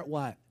will inherit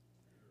what?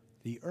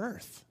 The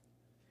earth.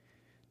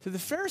 To the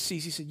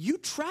Pharisees, he said, you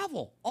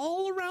travel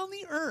all around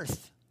the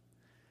earth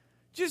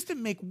just to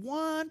make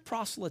one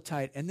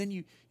proselyte, and then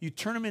you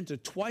turn him into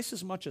twice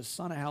as much a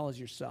son of hell as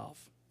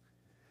yourself.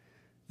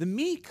 The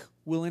meek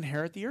will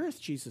inherit the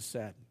earth, Jesus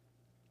said.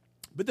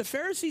 But the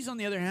Pharisees, on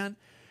the other hand,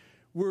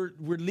 were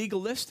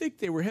legalistic.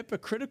 They were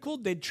hypocritical.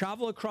 They'd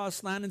travel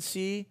across land and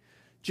sea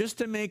just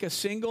to make a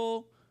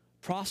single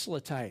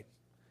proselyte.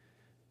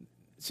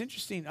 It's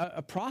interesting.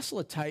 A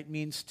proselyte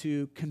means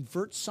to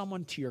convert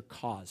someone to your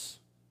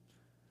cause,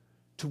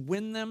 to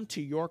win them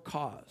to your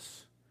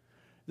cause.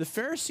 The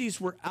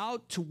Pharisees were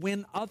out to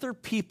win other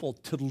people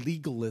to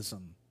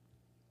legalism.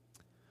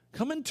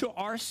 Come into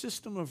our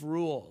system of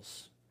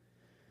rules.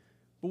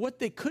 But what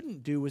they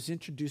couldn't do was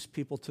introduce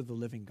people to the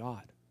living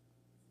God.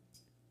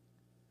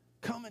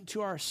 Come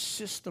into our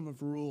system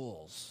of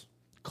rules.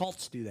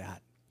 Cults do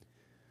that.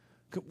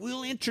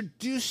 We'll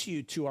introduce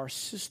you to our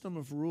system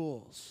of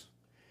rules.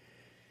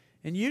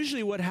 And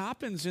usually what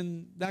happens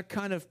in that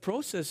kind of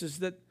process is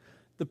that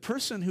the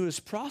person who is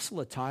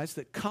proselytized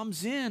that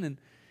comes in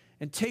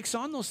and takes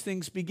on those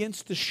things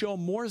begins to show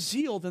more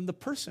zeal than the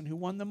person who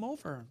won them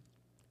over.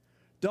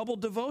 Double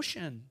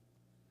devotion.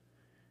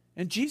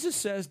 And Jesus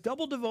says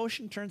double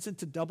devotion turns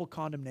into double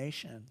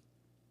condemnation.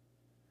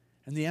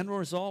 And the end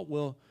result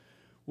will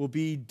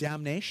be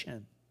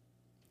damnation.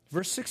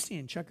 Verse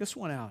 16, check this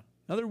one out.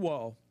 Another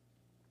woe.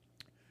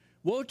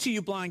 Woe to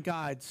you, blind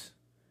guides,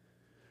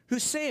 who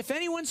say, if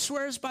anyone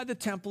swears by the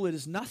temple, it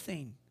is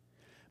nothing.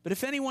 But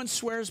if anyone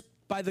swears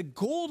by the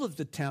gold of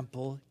the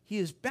temple, he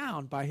is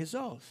bound by his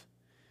oath.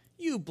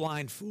 You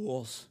blind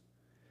fools.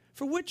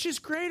 For which is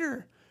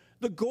greater,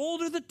 the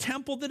gold or the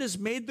temple that has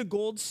made the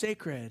gold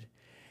sacred?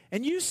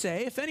 And you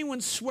say, if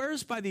anyone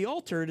swears by the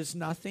altar, it is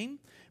nothing.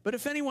 But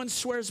if anyone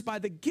swears by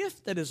the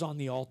gift that is on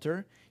the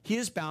altar, he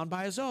is bound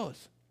by his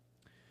oath.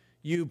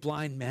 You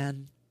blind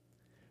men.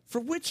 For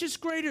which is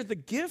greater, the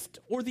gift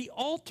or the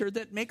altar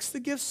that makes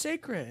the gift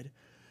sacred?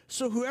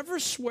 So whoever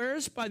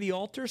swears by the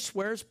altar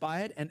swears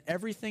by it and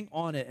everything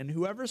on it. And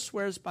whoever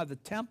swears by the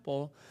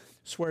temple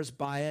swears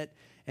by it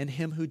and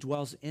him who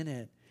dwells in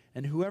it.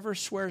 And whoever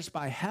swears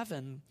by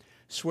heaven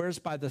swears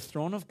by the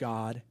throne of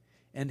God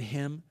and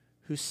him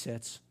who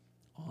sits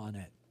on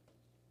it.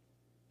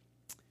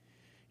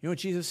 You know what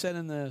Jesus said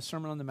in the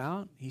Sermon on the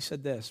Mount? He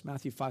said this,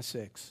 Matthew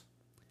 5:6.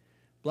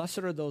 Blessed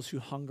are those who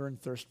hunger and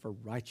thirst for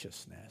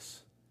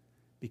righteousness,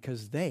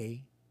 because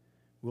they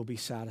will be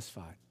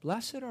satisfied.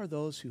 Blessed are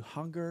those who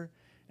hunger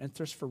and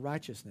thirst for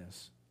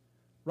righteousness.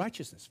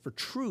 Righteousness, for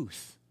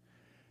truth.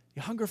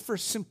 You hunger for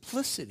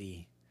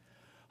simplicity.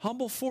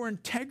 Humble for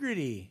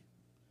integrity.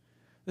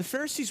 The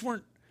Pharisees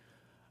weren't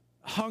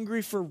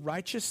hungry for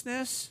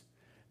righteousness.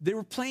 They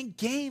were playing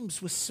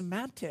games with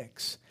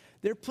semantics.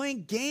 They're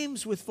playing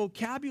games with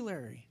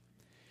vocabulary.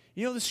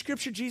 You know, the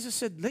scripture, Jesus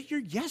said, let your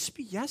yes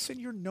be yes and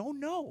your no,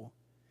 no.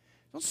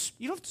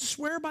 You don't have to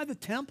swear by the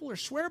temple or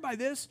swear by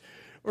this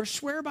or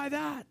swear by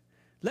that.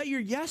 Let your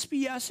yes be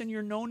yes and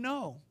your no,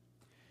 no.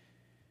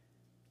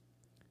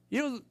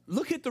 You know,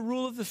 look at the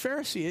rule of the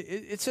Pharisee.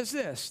 It says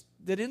this,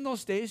 that in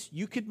those days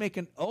you could make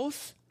an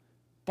oath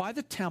by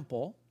the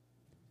temple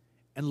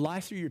and lie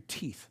through your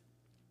teeth.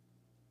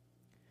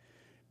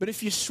 But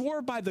if you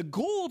swore by the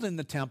gold in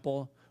the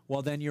temple,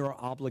 well, then you're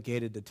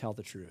obligated to tell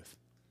the truth.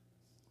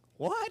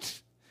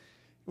 What?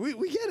 We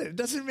get it.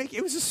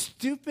 It was a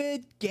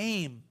stupid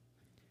game.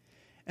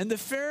 And the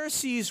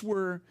Pharisees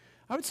were,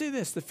 I would say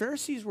this, the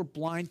Pharisees were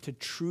blind to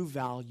true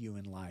value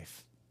in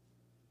life.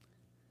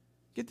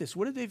 Get this,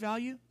 what did they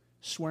value?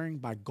 Swearing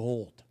by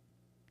gold.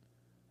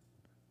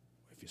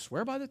 If you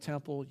swear by the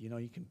temple, you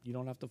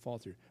don't have to follow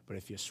through. But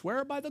if you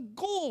swear by the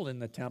gold in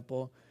the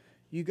temple,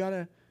 you got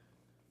to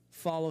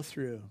follow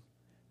through.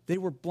 They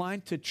were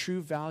blind to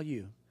true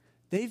value.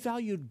 They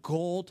valued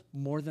gold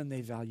more than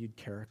they valued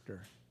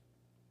character.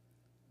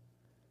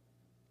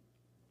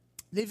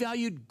 They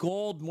valued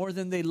gold more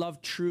than they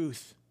loved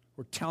truth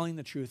or telling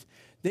the truth.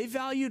 They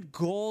valued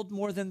gold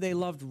more than they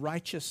loved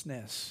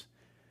righteousness.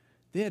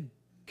 They had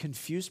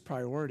confused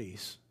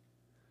priorities,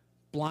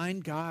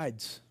 blind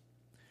guides,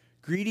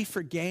 greedy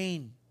for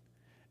gain,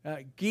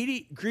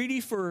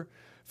 greedy for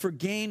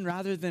gain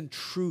rather than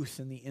truth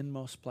in the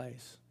inmost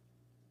place.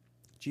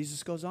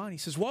 Jesus goes on. He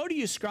says, woe to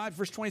you, scribes,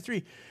 verse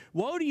 23.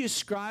 Woe to you,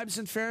 scribes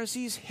and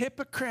Pharisees,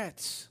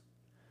 hypocrites.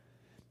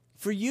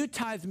 For you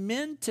tithe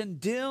mint and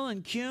dill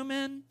and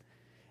cumin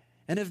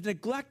and have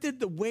neglected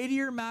the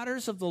weightier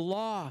matters of the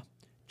law,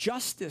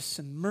 justice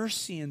and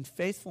mercy and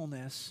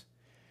faithfulness.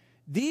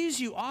 These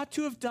you ought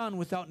to have done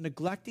without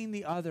neglecting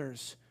the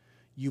others,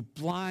 you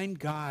blind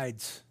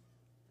guides,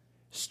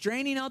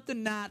 straining out the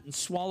gnat and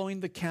swallowing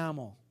the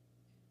camel.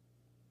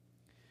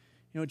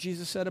 You know what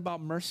Jesus said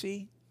about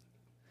mercy?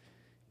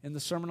 In the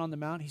Sermon on the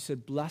Mount, he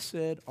said,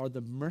 blessed are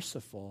the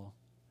merciful,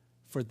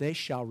 for they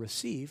shall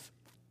receive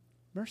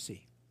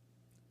mercy.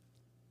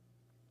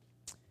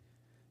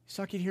 He's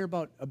talking here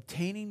about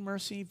obtaining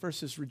mercy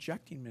versus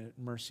rejecting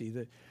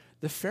mercy.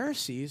 The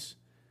Pharisees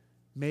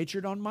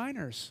majored on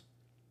minors.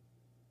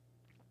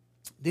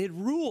 They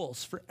had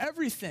rules for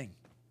everything.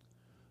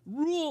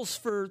 Rules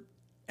for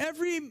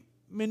every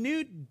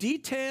minute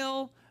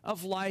detail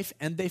of life,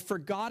 and they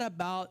forgot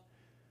about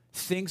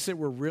things that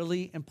were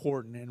really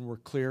important and were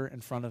clear in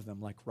front of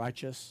them, like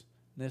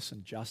righteousness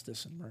and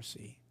justice and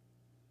mercy.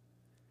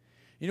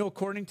 You know,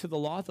 according to the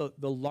law, the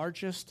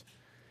largest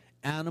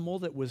animal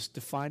that was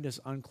defined as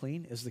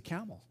unclean is the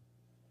camel.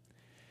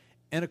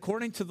 And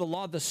according to the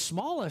law, the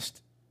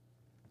smallest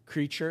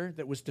creature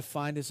that was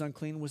defined as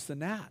unclean was the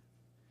gnat.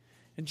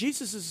 And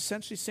Jesus is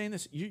essentially saying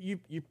this,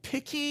 you're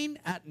picking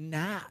at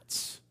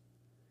gnats,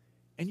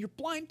 and you're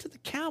blind to the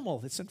camel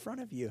that's in front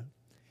of you.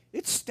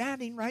 It's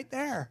standing right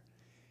there.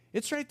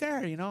 It's right there,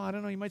 I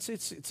don't know, you might say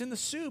it's in the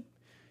soup.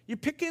 You're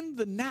picking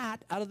the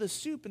gnat out of the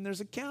soup, and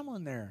there's a camel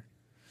in there.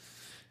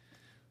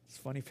 It's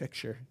a funny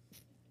picture.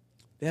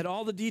 They had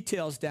all the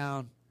details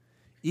down,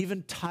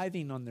 even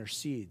tithing on their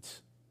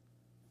seeds.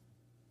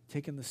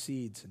 Taking the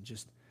seeds and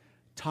just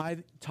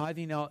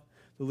tithing out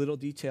the little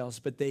details,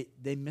 but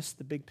they missed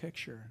the big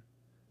picture.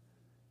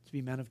 To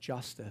be men of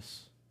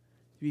justice,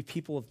 to be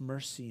people of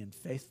mercy and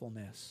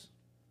faithfulness.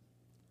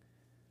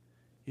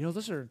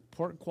 Those are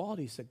important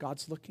qualities that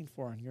God's looking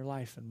for in your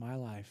life and my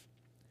life.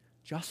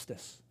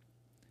 Justice,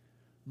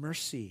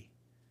 mercy,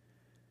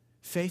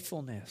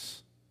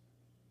 faithfulness.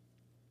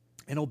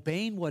 And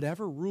obeying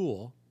whatever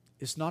rule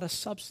is not a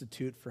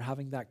substitute for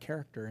having that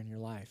character in your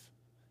life.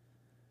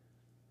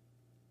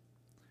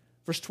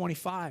 Verse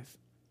 25.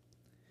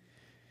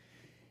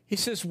 He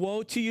says,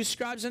 "Woe to you,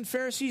 scribes and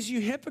Pharisees,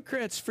 you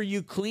hypocrites, for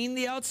you clean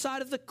the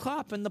outside of the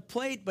cup and the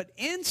plate, but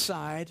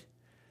inside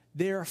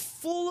they are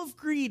full of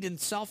greed and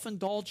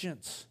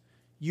self-indulgence.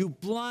 You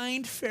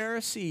blind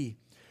Pharisee,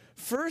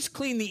 first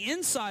clean the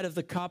inside of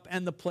the cup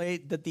and the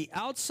plate, that the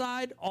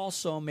outside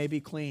also may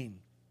be clean."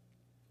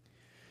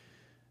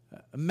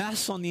 A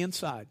mess on the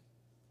inside.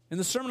 In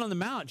the Sermon on the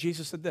Mount,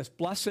 Jesus said this,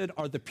 "Blessed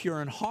are the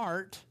pure in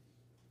heart,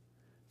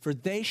 for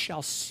they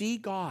shall see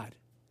God."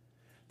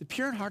 The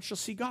pure in heart shall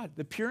see God.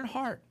 The pure in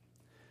heart.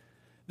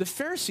 The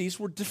Pharisees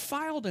were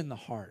defiled in the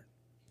heart.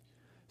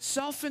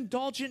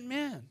 Self-indulgent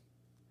men.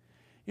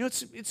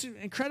 It's an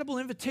incredible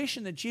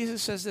invitation that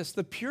Jesus says this.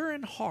 The pure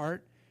in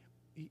heart,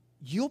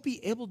 you'll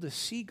be able to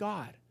see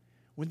God.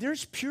 When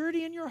there's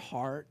purity in your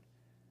heart,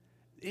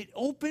 it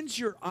opens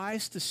your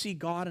eyes to see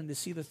God and to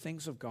see the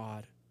things of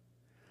God.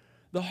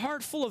 The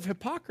heart full of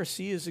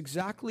hypocrisy is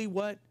exactly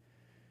what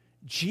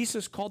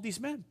Jesus called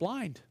these men,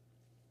 blind.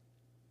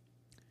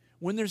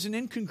 When there's an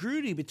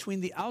incongruity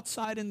between the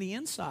outside and the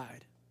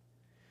inside.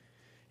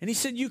 And he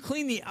said, you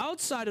clean the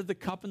outside of the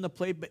cup and the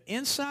plate, but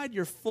inside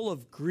you're full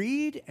of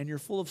greed and you're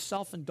full of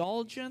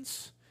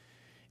self-indulgence.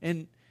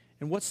 And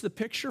what's the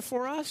picture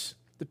for us?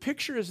 The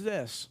picture is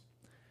this,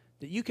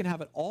 that you can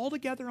have it all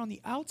together on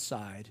the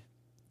outside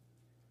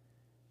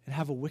and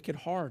have a wicked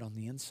heart on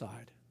the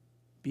inside,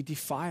 be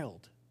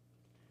defiled.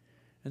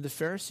 And the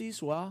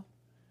Pharisees, well,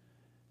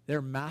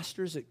 they're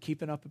masters at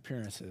keeping up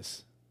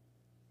appearances.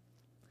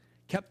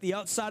 Kept the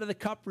outside of the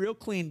cup real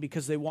clean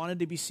because they wanted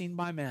to be seen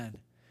by men.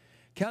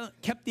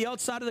 Kept the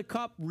outside of the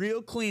cup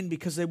real clean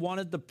because they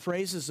wanted the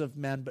praises of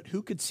men, but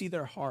who could see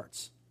their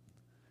hearts?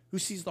 Who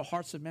sees the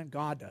hearts of men?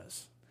 God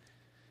does.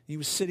 He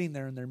was sitting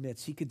there in their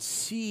midst. He could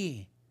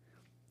see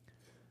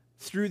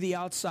through the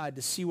outside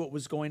to see what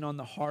was going on in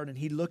the heart, and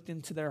he looked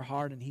into their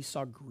heart and he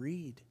saw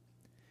greed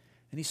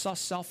and he saw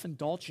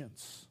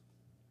self-indulgence.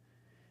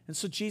 And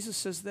so Jesus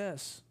says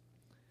this,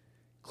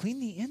 clean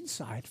the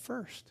inside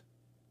first.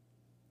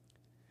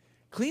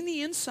 Clean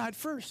the inside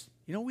first.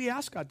 We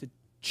ask God to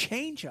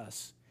change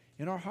us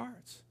in our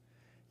hearts.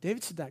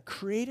 David said that,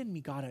 create in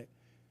me, God,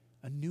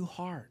 a new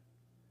heart.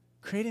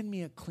 Create in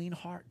me a clean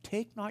heart.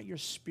 Take not your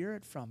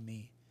spirit from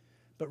me,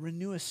 but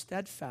renew a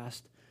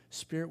steadfast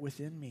spirit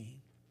within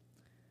me.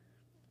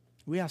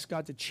 We ask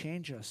God to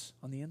change us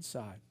on the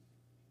inside.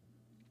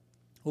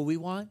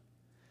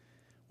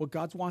 What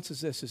God wants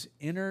is this, is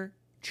inner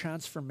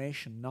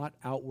transformation, not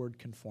outward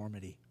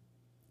conformity.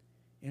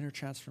 Inner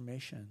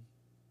transformation.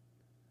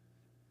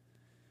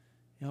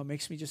 It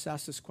makes me just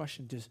ask this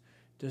question,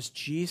 does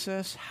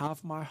Jesus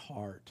have my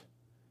heart,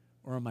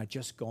 or am I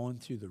just going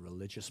through the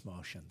religious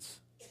motions?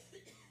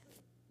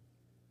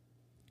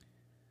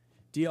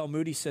 D.L.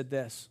 Moody said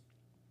this.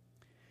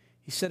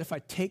 He said, if I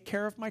take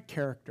care of my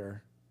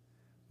character,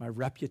 my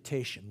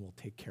reputation will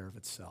take care of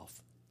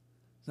itself.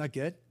 Isn't that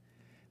good?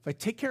 If I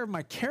take care of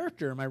my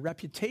character, my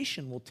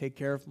reputation will take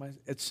care of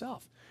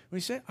itself. When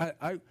you say,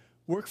 I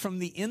work from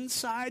the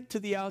inside to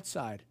the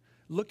outside.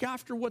 Look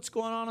after what's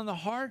going on in the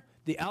heart.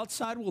 The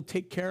outside will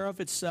take care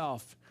of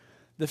itself.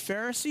 The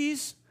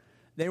Pharisees,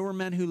 they were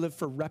men who lived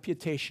for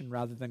reputation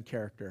rather than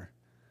character.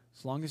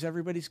 As long as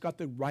everybody's got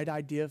the right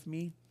idea of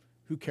me,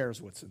 who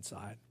cares what's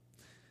inside?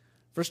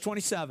 Verse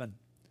 27,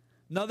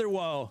 another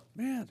woe.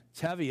 Man,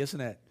 it's heavy,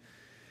 isn't it?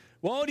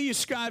 Woe to you,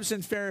 scribes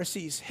and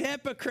Pharisees,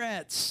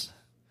 hypocrites!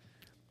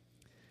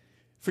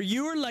 For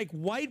you are like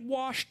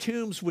whitewashed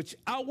tombs, which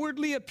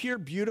outwardly appear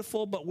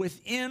beautiful, but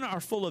within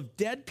are full of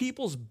dead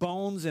people's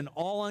bones and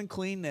all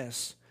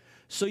uncleanness.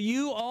 So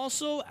you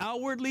also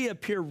outwardly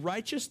appear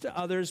righteous to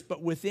others,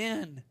 but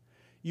within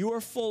you are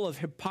full of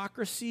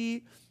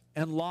hypocrisy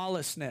and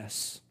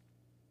lawlessness.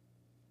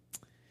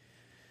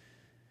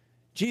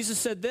 Jesus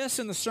said this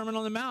in the Sermon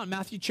on the Mount,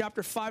 Matthew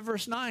chapter 5,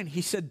 verse 9.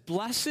 He said,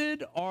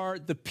 blessed are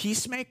the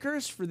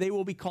peacemakers, for they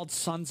will be called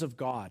sons of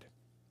God.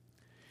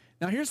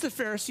 Now here's the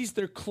Pharisees.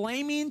 They're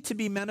claiming to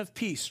be men of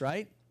peace,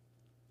 right?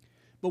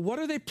 But what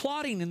are they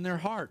plotting in their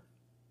heart?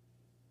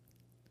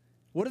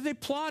 What are they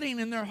plotting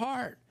in their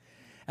heart?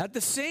 At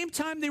the same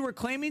time they were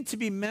claiming to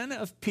be men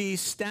of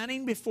peace,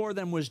 standing before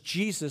them was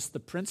Jesus,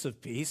 the Prince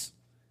of Peace,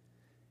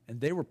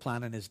 and they were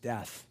planning his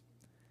death.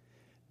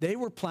 They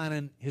were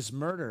planning his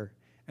murder.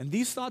 And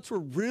these thoughts were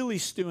really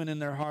stewing in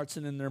their hearts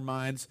and in their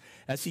minds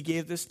as he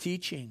gave this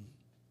teaching.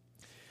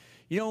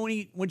 You know,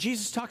 when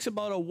Jesus talks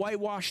about a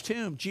whitewashed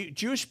tomb,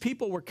 Jewish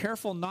people were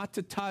careful not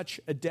to touch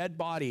a dead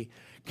body,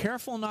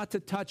 careful not to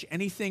touch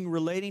anything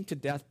relating to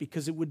death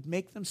because it would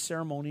make them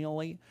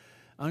ceremonially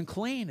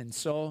unclean. And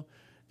so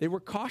they were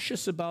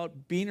cautious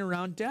about being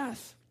around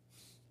death.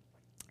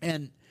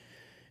 And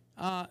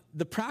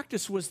the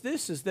practice was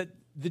this, is that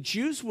the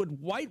Jews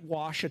would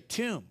whitewash a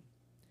tomb.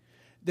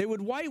 They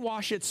would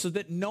whitewash it so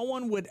that no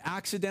one would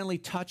accidentally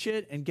touch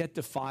it and get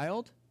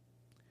defiled.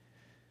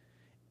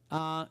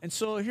 And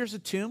so here's a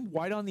tomb,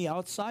 white on the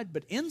outside,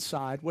 but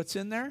inside, what's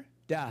in there?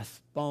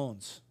 Death,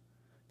 bones,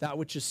 that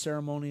which is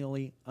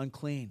ceremonially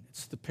unclean.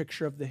 It's the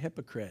picture of the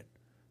hypocrite,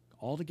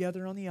 all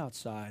together on the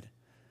outside,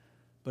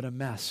 but a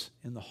mess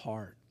in the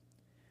heart.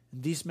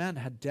 And these men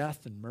had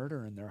death and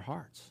murder in their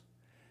hearts.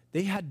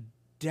 They had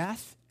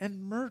death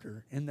and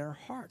murder in their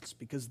hearts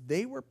because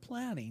they were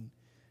planning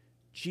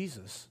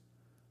Jesus'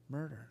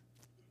 murder.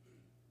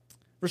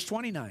 Verse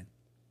 29.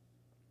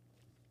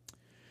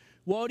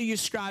 Woe to you,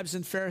 scribes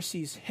and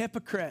Pharisees,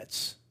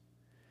 hypocrites!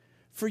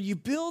 For you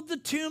build the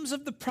tombs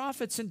of the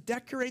prophets and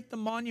decorate the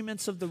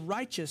monuments of the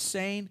righteous,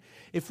 saying,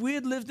 if we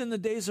had lived in the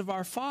days of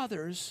our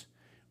fathers,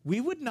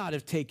 we would not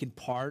have taken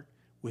part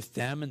with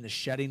them in the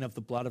shedding of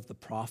the blood of the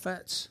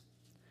prophets.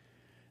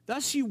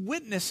 Thus you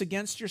witness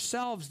against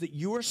yourselves that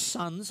you are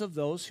sons of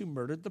those who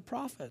murdered the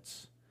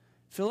prophets.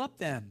 Fill up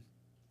then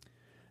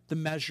the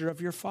measure of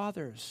your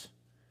fathers.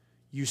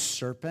 You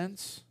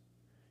serpents,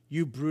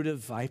 you brood of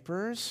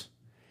vipers,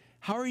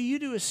 how are you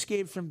to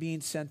escape from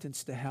being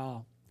sentenced to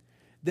hell?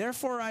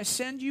 Therefore I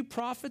send you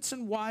prophets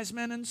and wise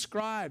men and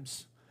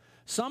scribes,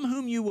 some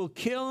whom you will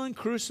kill and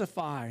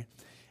crucify,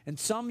 and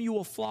some you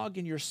will flog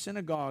in your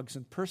synagogues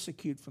and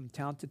persecute from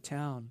town to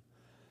town,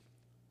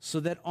 so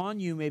that on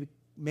you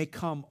may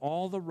come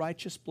all the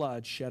righteous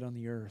blood shed on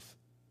the earth,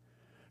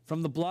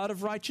 from the blood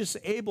of righteous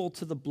Abel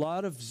to the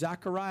blood of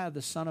Zechariah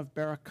the son of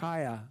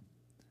Berechiah,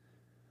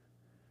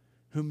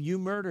 whom you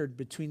murdered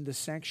between the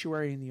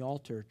sanctuary and the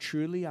altar.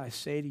 Truly I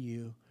say to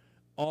you,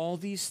 all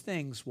these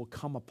things will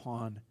come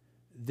upon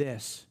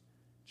this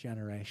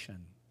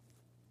generation.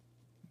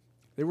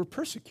 They were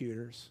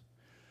persecutors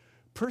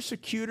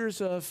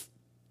of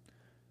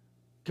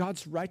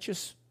God's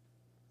righteous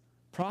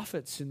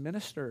prophets and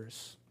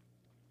ministers.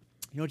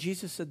 You know,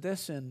 Jesus said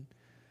this in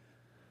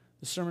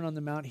the Sermon on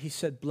the Mount. He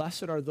said,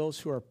 blessed are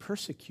those who are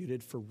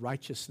persecuted for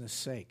righteousness'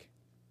 sake,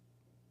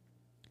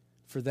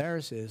 for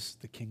theirs is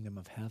the kingdom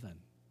of heaven.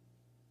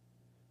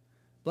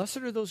 Blessed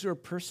are those who are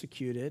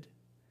persecuted,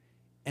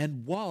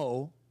 and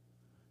woe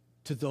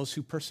to those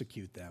who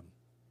persecute them.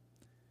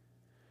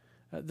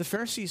 The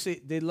Pharisees,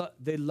 they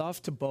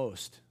love to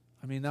boast.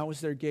 I mean, that was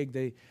their gig.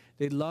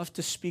 They loved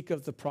to speak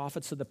of the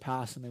prophets of the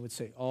past, and they would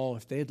say, oh,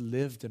 if they had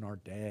lived in our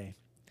day,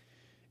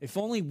 if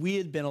only we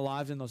had been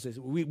alive in those days,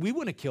 we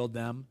wouldn't have killed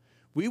them.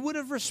 We would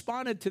have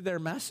responded to their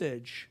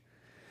message.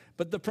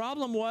 But the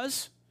problem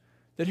was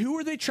that who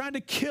were they trying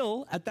to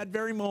kill at that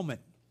very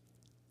moment?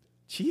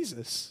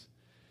 Jesus.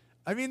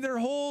 I mean, their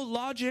whole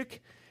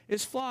logic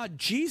is flawed.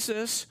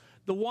 Jesus,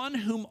 the one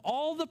whom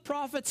all the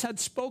prophets had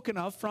spoken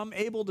of, from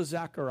Abel to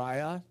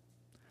Zechariah,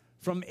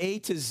 from A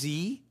to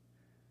Z,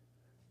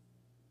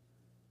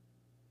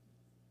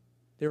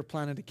 they were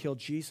planning to kill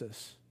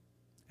Jesus.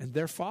 And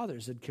their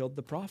fathers had killed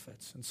the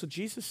prophets. And so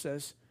Jesus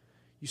says,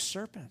 you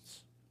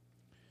serpents,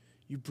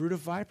 you brood of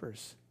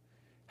vipers,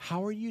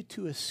 how are you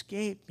to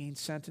escape being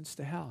sentenced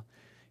to hell?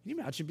 Can you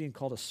imagine being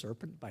called a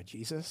serpent by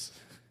Jesus?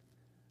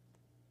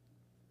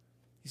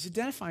 He's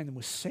identifying them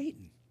with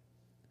Satan.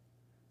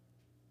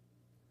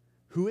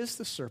 Who is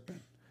the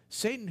serpent?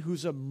 Satan,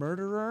 who's a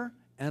murderer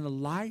and a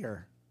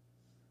liar.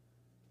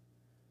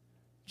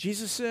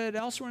 Jesus said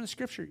elsewhere in the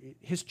scripture,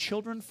 his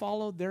children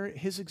followed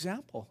his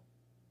example.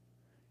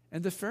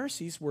 And the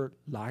Pharisees were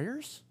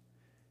liars,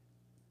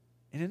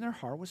 and in their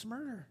heart was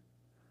murder,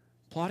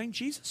 plotting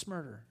Jesus'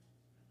 murder.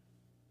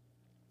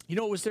 You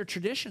know, it was their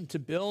tradition to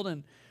build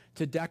and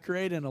to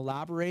decorate and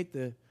elaborate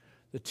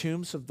the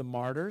tombs of the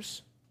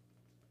martyrs.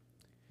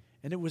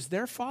 And it was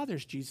their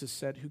fathers, Jesus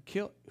said,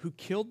 who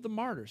killed the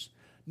martyrs.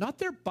 Not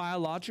their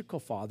biological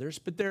fathers,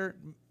 but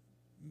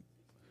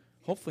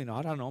hopefully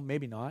not, I don't know,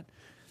 maybe not.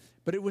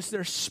 But it was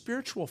their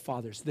spiritual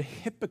fathers, the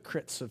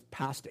hypocrites of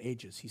past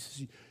ages. He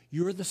says,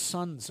 you're the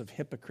sons of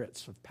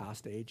hypocrites of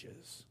past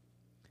ages.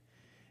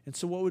 And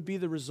so what would be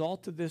the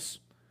result of this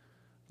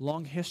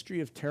long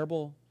history of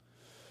terrible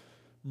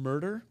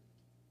murder?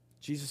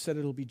 Jesus said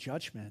it'll be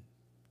judgment.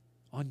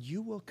 On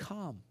you will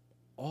come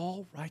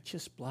all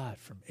righteous blood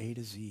from A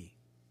to Z.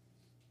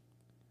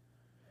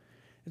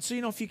 And so,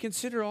 you know, if you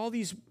consider all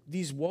these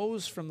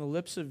woes from the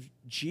lips of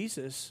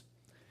Jesus,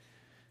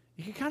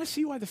 you can kind of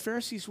see why the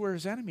Pharisees were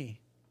his enemy.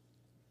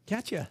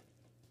 Can't you?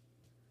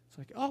 It's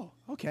like, oh,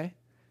 okay.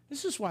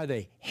 This is why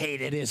they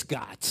hated his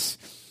guts.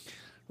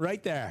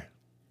 Right there.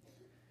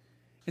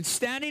 And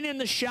standing in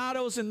the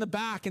shadows in the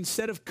back,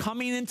 instead of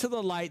coming into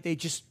the light,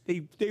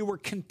 they were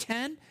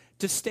content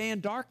to stay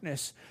in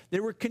darkness. They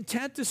were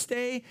content to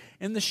stay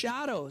in the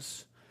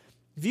shadows.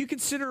 If you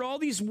consider all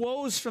these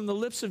woes from the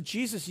lips of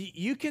Jesus,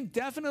 you can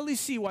definitely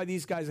see why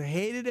these guys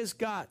hated his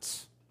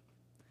guts.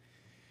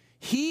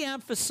 He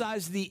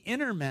emphasized the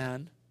inner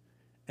man,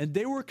 and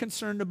they were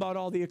concerned about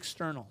all the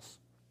externals.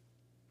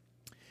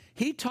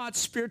 He taught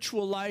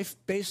spiritual life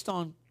based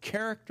on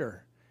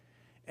character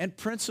and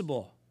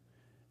principle.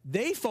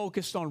 They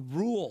focused on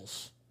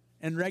rules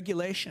and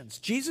regulations.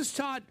 Jesus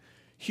taught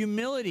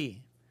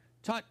humility,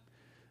 taught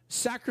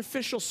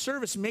sacrificial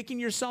service, making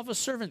yourself a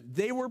servant.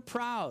 They were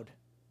proud.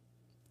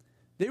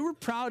 They were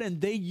proud,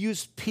 and they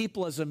used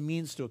people as a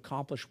means to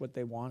accomplish what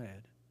they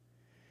wanted.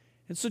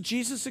 And so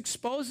Jesus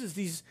exposes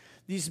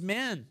these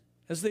men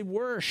as they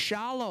were,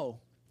 shallow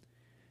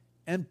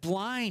and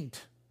blind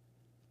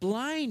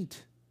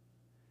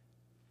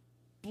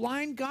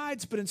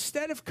guides. But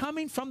instead of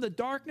coming from the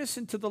darkness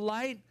into the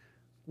light,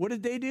 what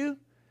did they do?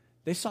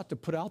 They sought to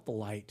put out the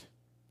light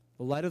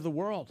of the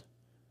world.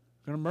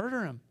 They're going to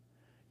murder him,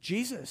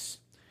 Jesus.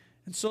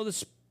 And so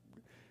this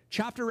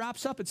chapter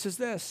wraps up. It says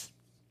this.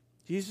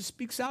 Jesus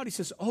speaks out. He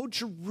says, "Oh,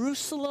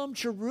 Jerusalem,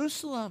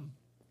 Jerusalem,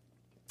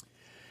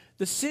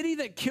 the city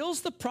that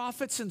kills the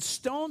prophets and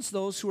stones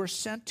those who are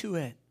sent to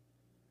it.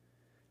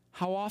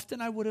 How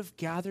often I would have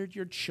gathered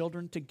your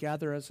children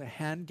together as a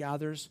hen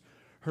gathers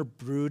her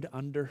brood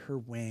under her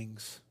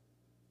wings.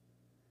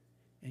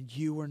 And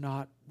you were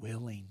not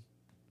willing."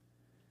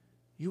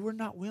 You were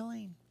not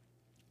willing.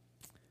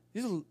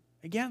 These are,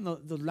 again,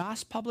 the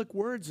last public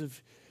words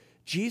of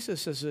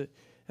Jesus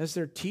as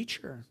their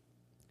teacher.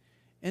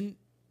 And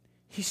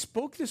he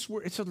spoke this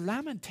word. It's a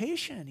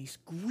lamentation. He's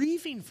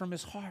grieving from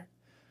his heart.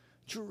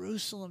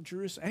 Jerusalem,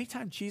 Jerusalem.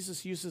 Anytime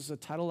Jesus uses a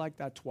title like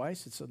that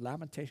twice, it's a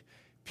lamentation.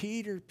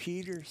 Peter,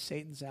 Peter,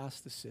 Satan's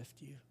asked to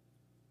sift you.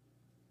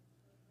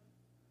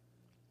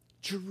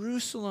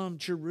 Jerusalem,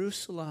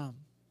 Jerusalem.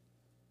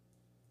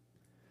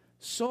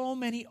 So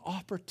many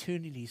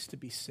opportunities to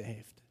be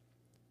saved.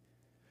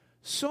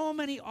 So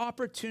many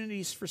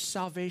opportunities for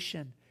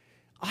salvation.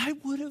 I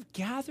would have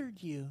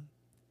gathered you.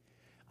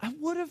 I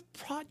would have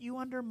brought you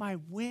under my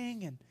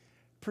wing and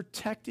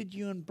protected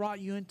you and brought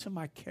you into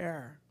my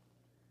care.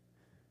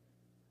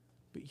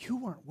 But you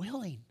weren't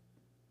willing.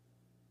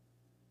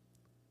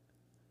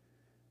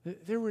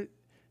 There were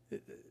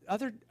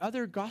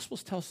other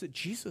gospels tell us that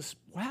Jesus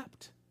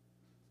wept.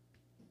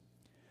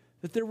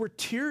 That there were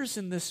tears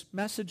in this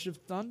message of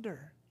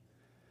thunder.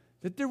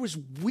 That there was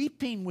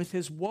weeping with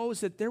his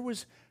woes. That there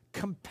was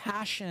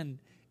compassion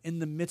in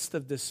the midst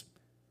of this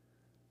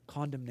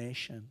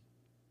condemnation.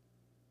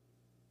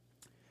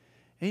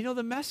 And you know,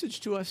 the message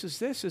to us is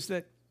this, is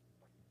that,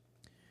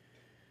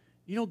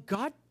 you know,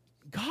 God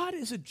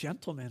is a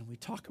gentleman. We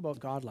talk about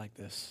God like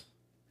this.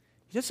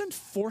 He doesn't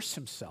force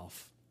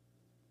himself.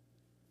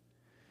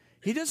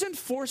 He doesn't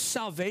force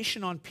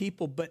salvation on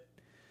people, but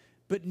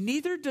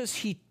neither does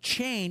he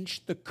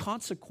change the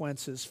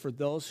consequences for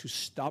those who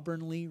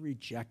stubbornly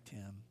reject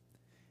him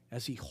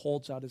as he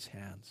holds out his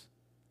hands.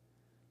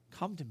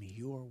 Come to me,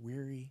 you are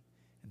weary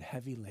and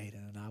heavy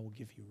laden, and I will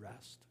give you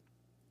rest.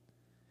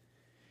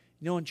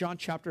 You know, in John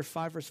chapter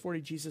 5, verse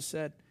 40, Jesus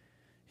said,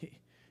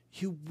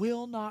 "You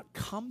will not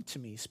come to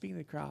me," speaking to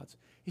the crowds.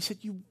 He said,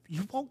 you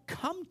won't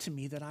come to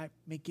me that I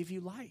may give you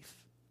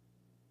life.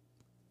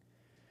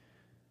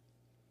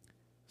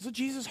 So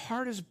Jesus'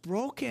 heart is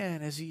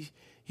broken as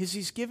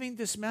he's giving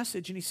this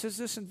message. And he says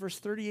this in verse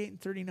 38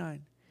 and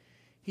 39.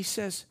 He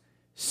says,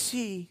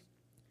 "See,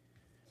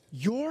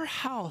 your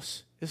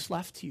house is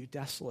left to you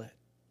desolate.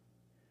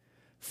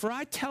 For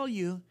I tell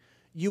you,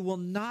 you will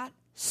not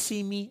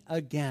see me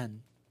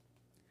again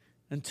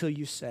until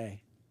you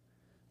say,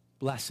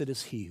 'Blessed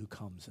is he who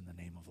comes in the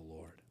name of the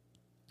Lord.'"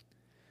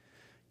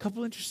 A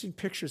couple interesting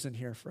pictures in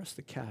here for us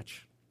to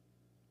catch.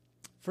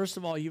 First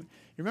of all, you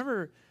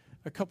remember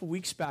a couple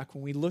weeks back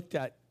when we looked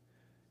at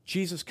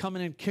Jesus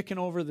coming and kicking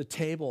over the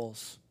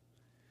tables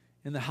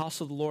in the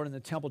house of the Lord in the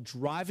temple,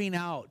 driving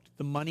out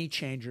the money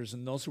changers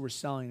and those who were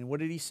selling. And what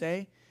did he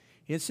say?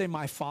 He didn't say,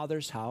 "My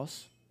Father's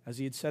house," as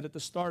he had said at the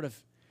start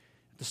of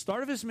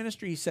his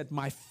ministry. He said,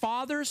 "My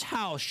Father's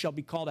house shall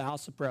be called a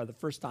house of prayer," the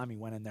first time he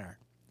went in there.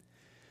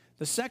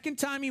 The second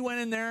time he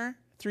went in there,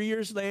 3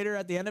 years later,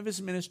 at the end of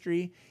his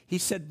ministry, he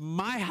said,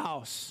 my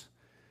house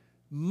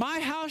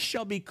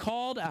shall be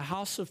called a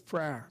house of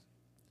prayer."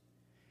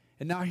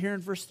 And now here in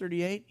verse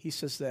 38, he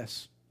says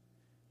this,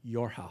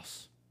 "Your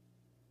house.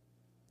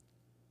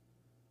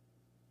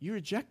 You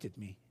rejected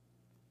me.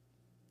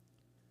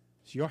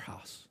 It's your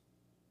house.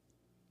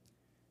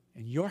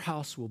 And your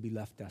house will be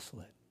left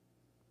desolate."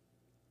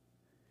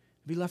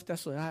 Be left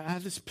desolate. I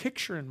have this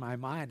picture in my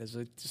mind as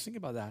I just think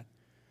about that,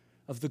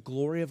 of the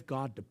glory of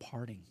God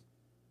departing.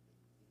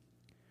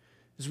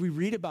 As we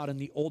read about in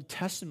the Old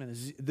Testament,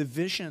 the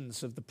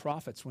visions of the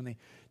prophets, when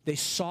they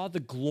saw the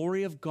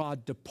glory of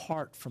God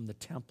depart from the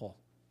temple.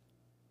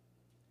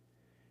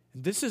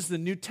 And this is the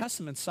New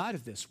Testament side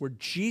of this, where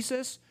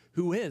Jesus,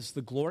 who is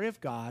the glory of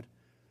God,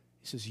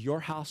 he says, "Your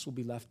house will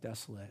be left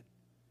desolate."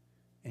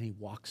 and he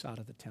walks out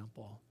of the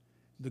temple.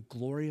 The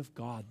glory of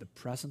God, the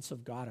presence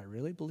of God, I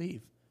really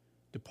believe,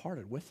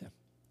 departed with him.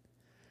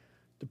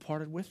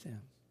 Departed with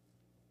him.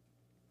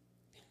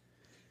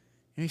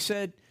 And he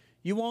said,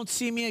 you won't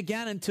see me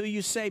again until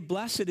you say,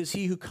 blessed is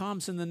he who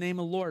comes in the name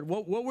of the Lord.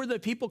 What were the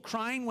people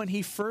crying when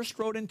he first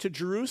rode into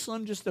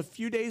Jerusalem just a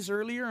few days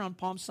earlier on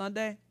Palm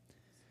Sunday?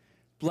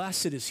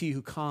 Blessed is he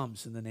who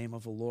comes in the name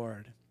of the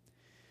Lord.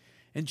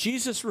 And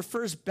Jesus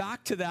refers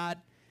back to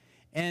that,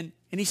 and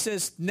he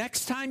says,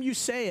 next time you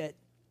say it,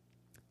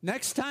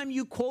 next time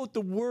you quote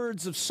the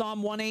words of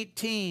Psalm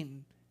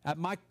 118, at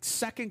my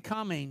second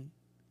coming,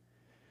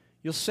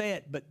 you'll say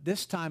it, but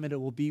this time it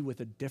will be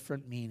with a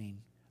different meaning,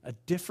 a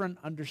different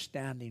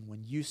understanding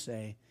when you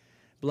say,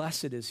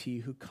 blessed is he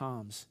who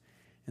comes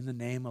in the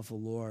name of the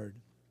Lord.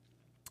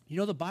 You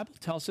know, the Bible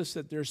tells us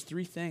that there's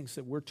 3 things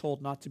that we're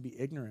told not to be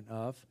ignorant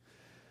of,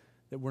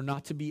 that we're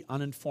not to be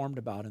uninformed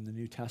about in the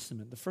New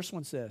Testament. The first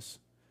one's this.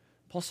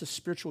 Paul says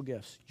spiritual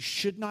gifts. You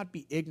should not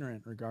be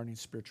ignorant regarding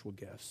spiritual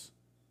gifts.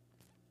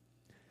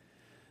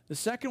 The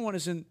second one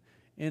is in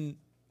 1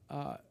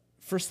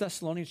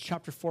 Thessalonians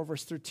chapter 4,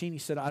 verse 13. He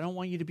said, I don't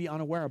want you to be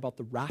unaware about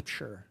the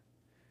rapture.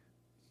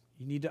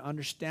 You need to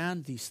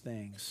understand these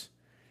things.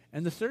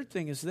 And the third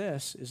thing is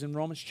this, is in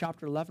Romans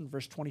chapter 11,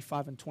 verse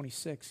 25 and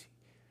 26.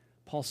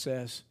 Paul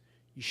says,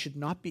 you should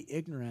not be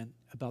ignorant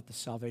about the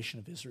salvation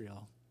of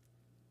Israel.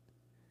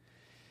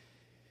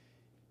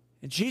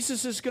 And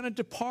Jesus is going to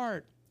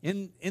depart.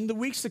 In the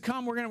weeks to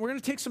come, we're going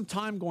to take some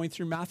time going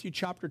through Matthew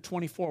chapter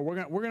 24.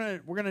 We're going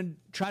to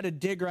try to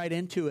dig right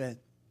into it.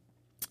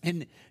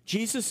 And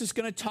Jesus is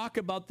going to talk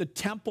about the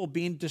temple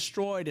being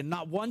destroyed and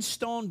not one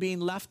stone being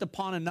left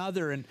upon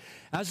another. And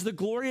as the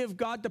glory of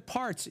God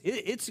departs,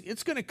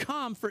 it's going to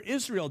come for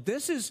Israel.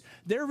 This is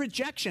their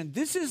rejection.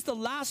 This is the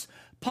last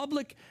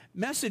public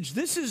message.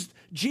 This is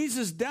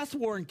Jesus' death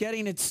warrant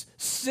getting its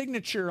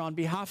signature on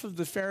behalf of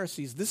the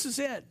Pharisees. This is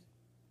it.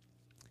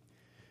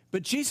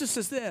 But Jesus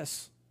says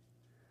this,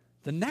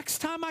 the next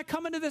time I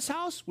come into this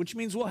house, which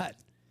means what?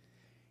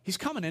 He's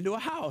coming into a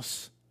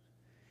house.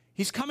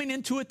 He's coming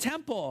into a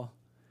temple.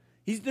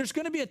 There's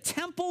going to be a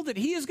temple that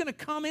he is going to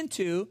come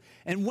into,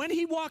 and when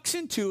he walks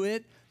into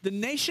it, the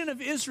nation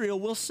of Israel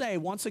will say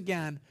once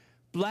again,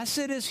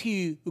 blessed is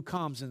he who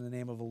comes in the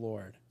name of the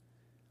Lord.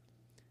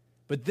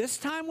 But this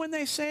time when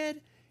they say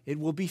it, it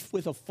will be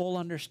with a full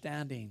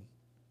understanding.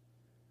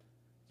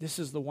 This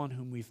is the one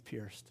whom we've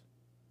pierced.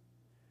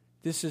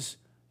 This is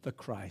the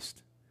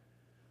Christ,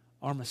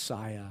 our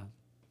Messiah.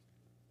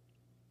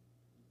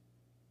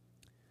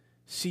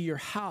 See, your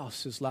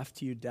house is left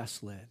to you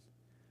desolate.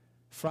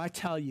 For I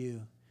tell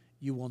you,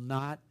 you will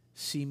not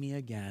see me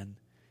again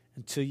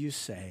until you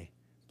say,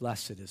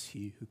 blessed is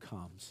he who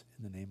comes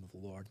in the name of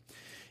the Lord.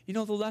 You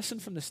know, the lesson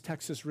from this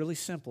text is really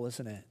simple,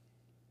 isn't it?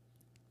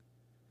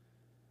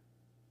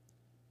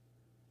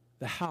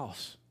 The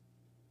house,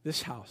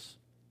 this house,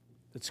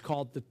 that's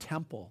called the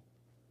temple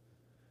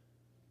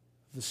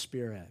of the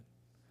Spirit.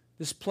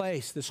 This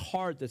place, this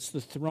heart that's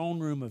the throne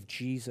room of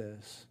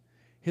Jesus.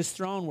 His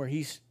throne where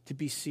he's to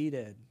be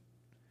seated.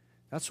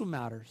 That's what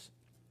matters.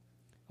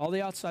 All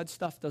the outside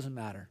stuff doesn't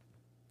matter.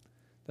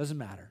 Doesn't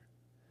matter.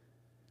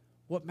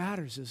 What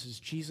matters is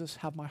Jesus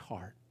have my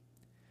heart?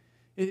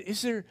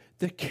 Is there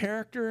the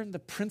character and the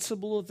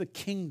principle of the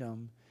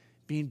kingdom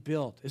being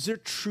built? Is there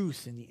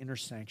truth in the inner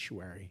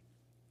sanctuary?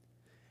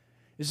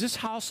 Is this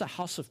house a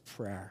house of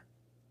prayer?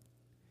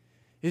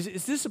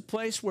 Is this a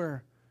place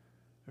where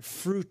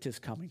fruit is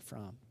coming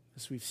from,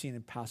 as we've seen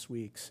in past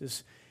weeks?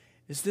 Is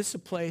this a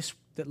place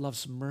that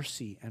loves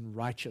mercy and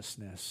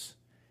righteousness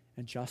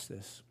and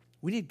justice?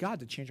 We need God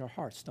to change our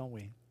hearts, don't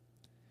we?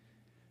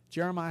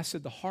 Jeremiah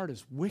said the heart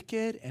is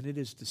wicked and it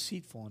is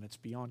deceitful and it's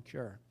beyond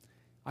cure.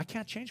 I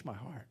can't change my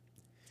heart.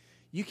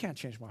 You can't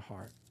change my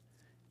heart.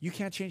 You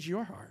can't change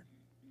your heart.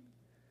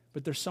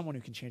 But there's someone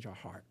who can change our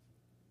heart.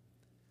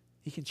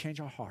 He can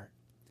change our heart.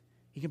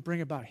 He can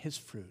bring about his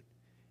fruit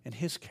and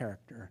his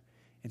character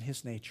and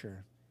his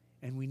nature.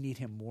 And we need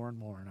him more and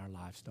more in our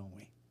lives, don't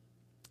we?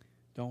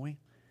 Don't we?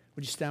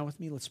 Would you stand with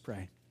me? Let's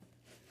pray.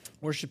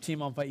 Worship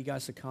team, I'll invite you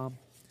guys to come.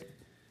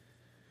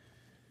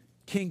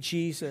 King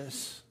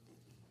Jesus,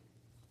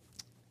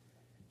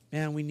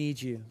 man, we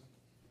need you.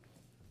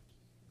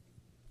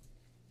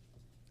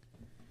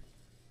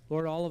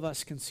 Lord, all of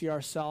us can see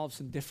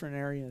ourselves in different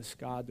areas,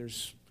 God.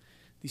 There's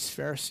these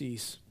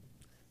Pharisees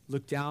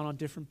look down on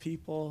different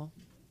people.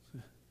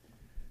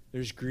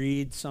 There's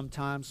greed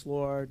sometimes,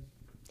 Lord.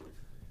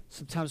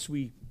 Sometimes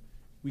we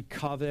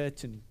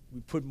covet and we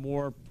put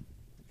more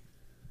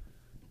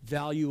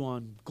value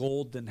on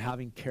gold than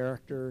having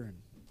character. And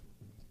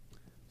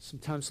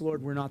sometimes,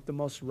 Lord, we're not the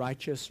most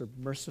righteous or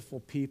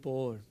merciful people.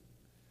 Or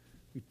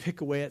we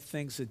pick away at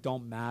things that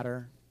don't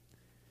matter.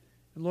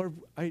 And Lord,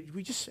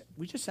 we just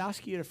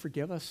ask you to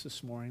forgive us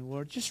this morning,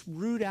 Lord. Just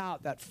root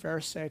out that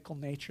pharisaical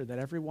nature that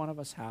every one of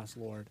us has,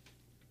 Lord.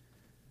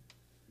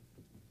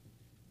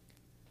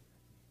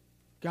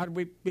 God,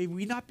 may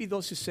we not be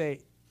those who say,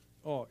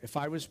 oh, if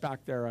I was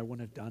back there, I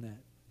wouldn't have done it.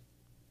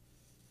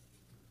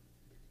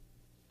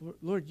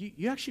 Lord,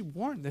 you actually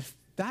warned that if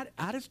that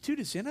attitude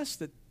is in us,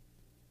 that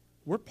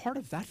we're part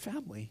of that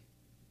family.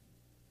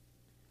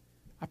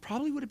 I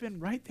probably would have been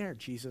right there,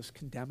 Jesus,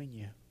 condemning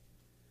you,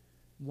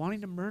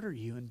 wanting to murder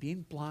you and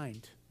being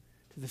blind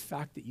to the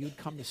fact that you had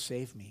come to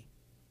save me.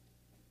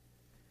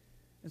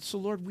 And so,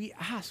 Lord, we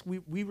ask,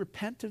 we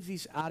repent of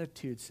these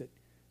attitudes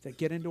that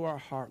get into our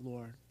heart,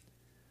 Lord.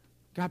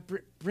 God,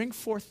 bring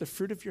forth the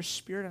fruit of your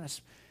Spirit in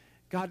us.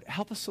 God,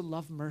 help us to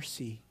love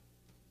mercy,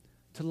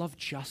 to love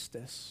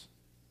justice,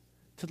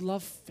 to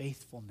love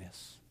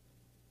faithfulness.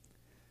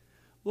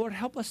 Lord,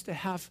 help us to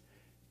have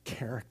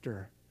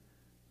character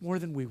more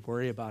than we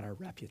worry about our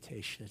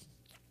reputation.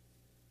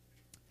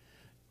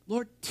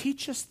 Lord,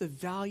 teach us the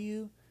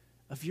value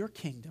of your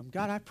kingdom.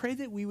 God, I pray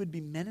that we would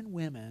be men and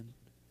women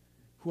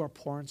who are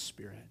poor in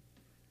spirit,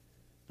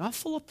 not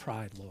full of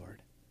pride,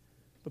 Lord,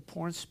 but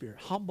poor in spirit,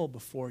 humble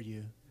before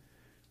you,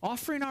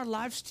 offering our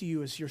lives to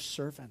you as your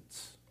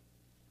servants.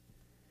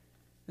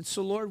 And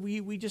so, Lord,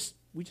 we just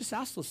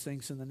ask those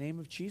things in the name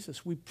of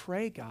Jesus. We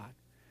pray, God,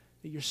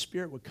 that your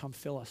Spirit would come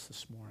fill us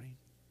this morning.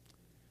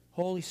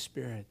 Holy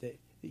Spirit, that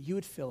you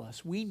would fill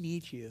us. We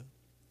need you.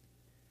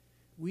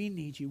 We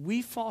need you.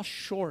 We fall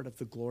short of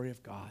the glory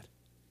of God.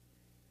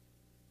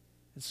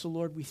 And so,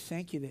 Lord, we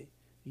thank you that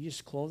you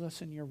just clothe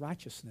us in your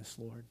righteousness,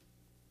 Lord.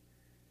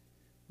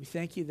 We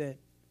thank you that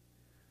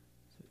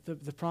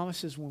the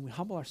promise is when we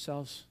humble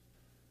ourselves,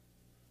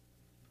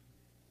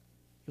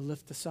 you'll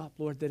lift us up,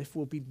 Lord, that if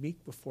we'll be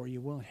meek before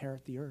you, we'll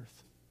inherit the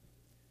earth.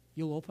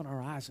 You'll open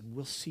our eyes and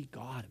we'll see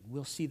God and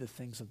we'll see the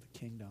things of the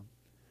kingdom.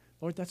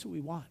 Lord, that's what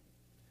we want.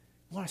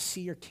 We want to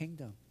see your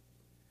kingdom.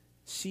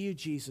 See you,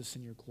 Jesus,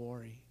 in your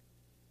glory.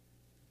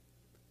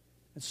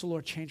 And so,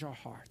 Lord, change our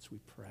hearts, we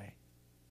pray.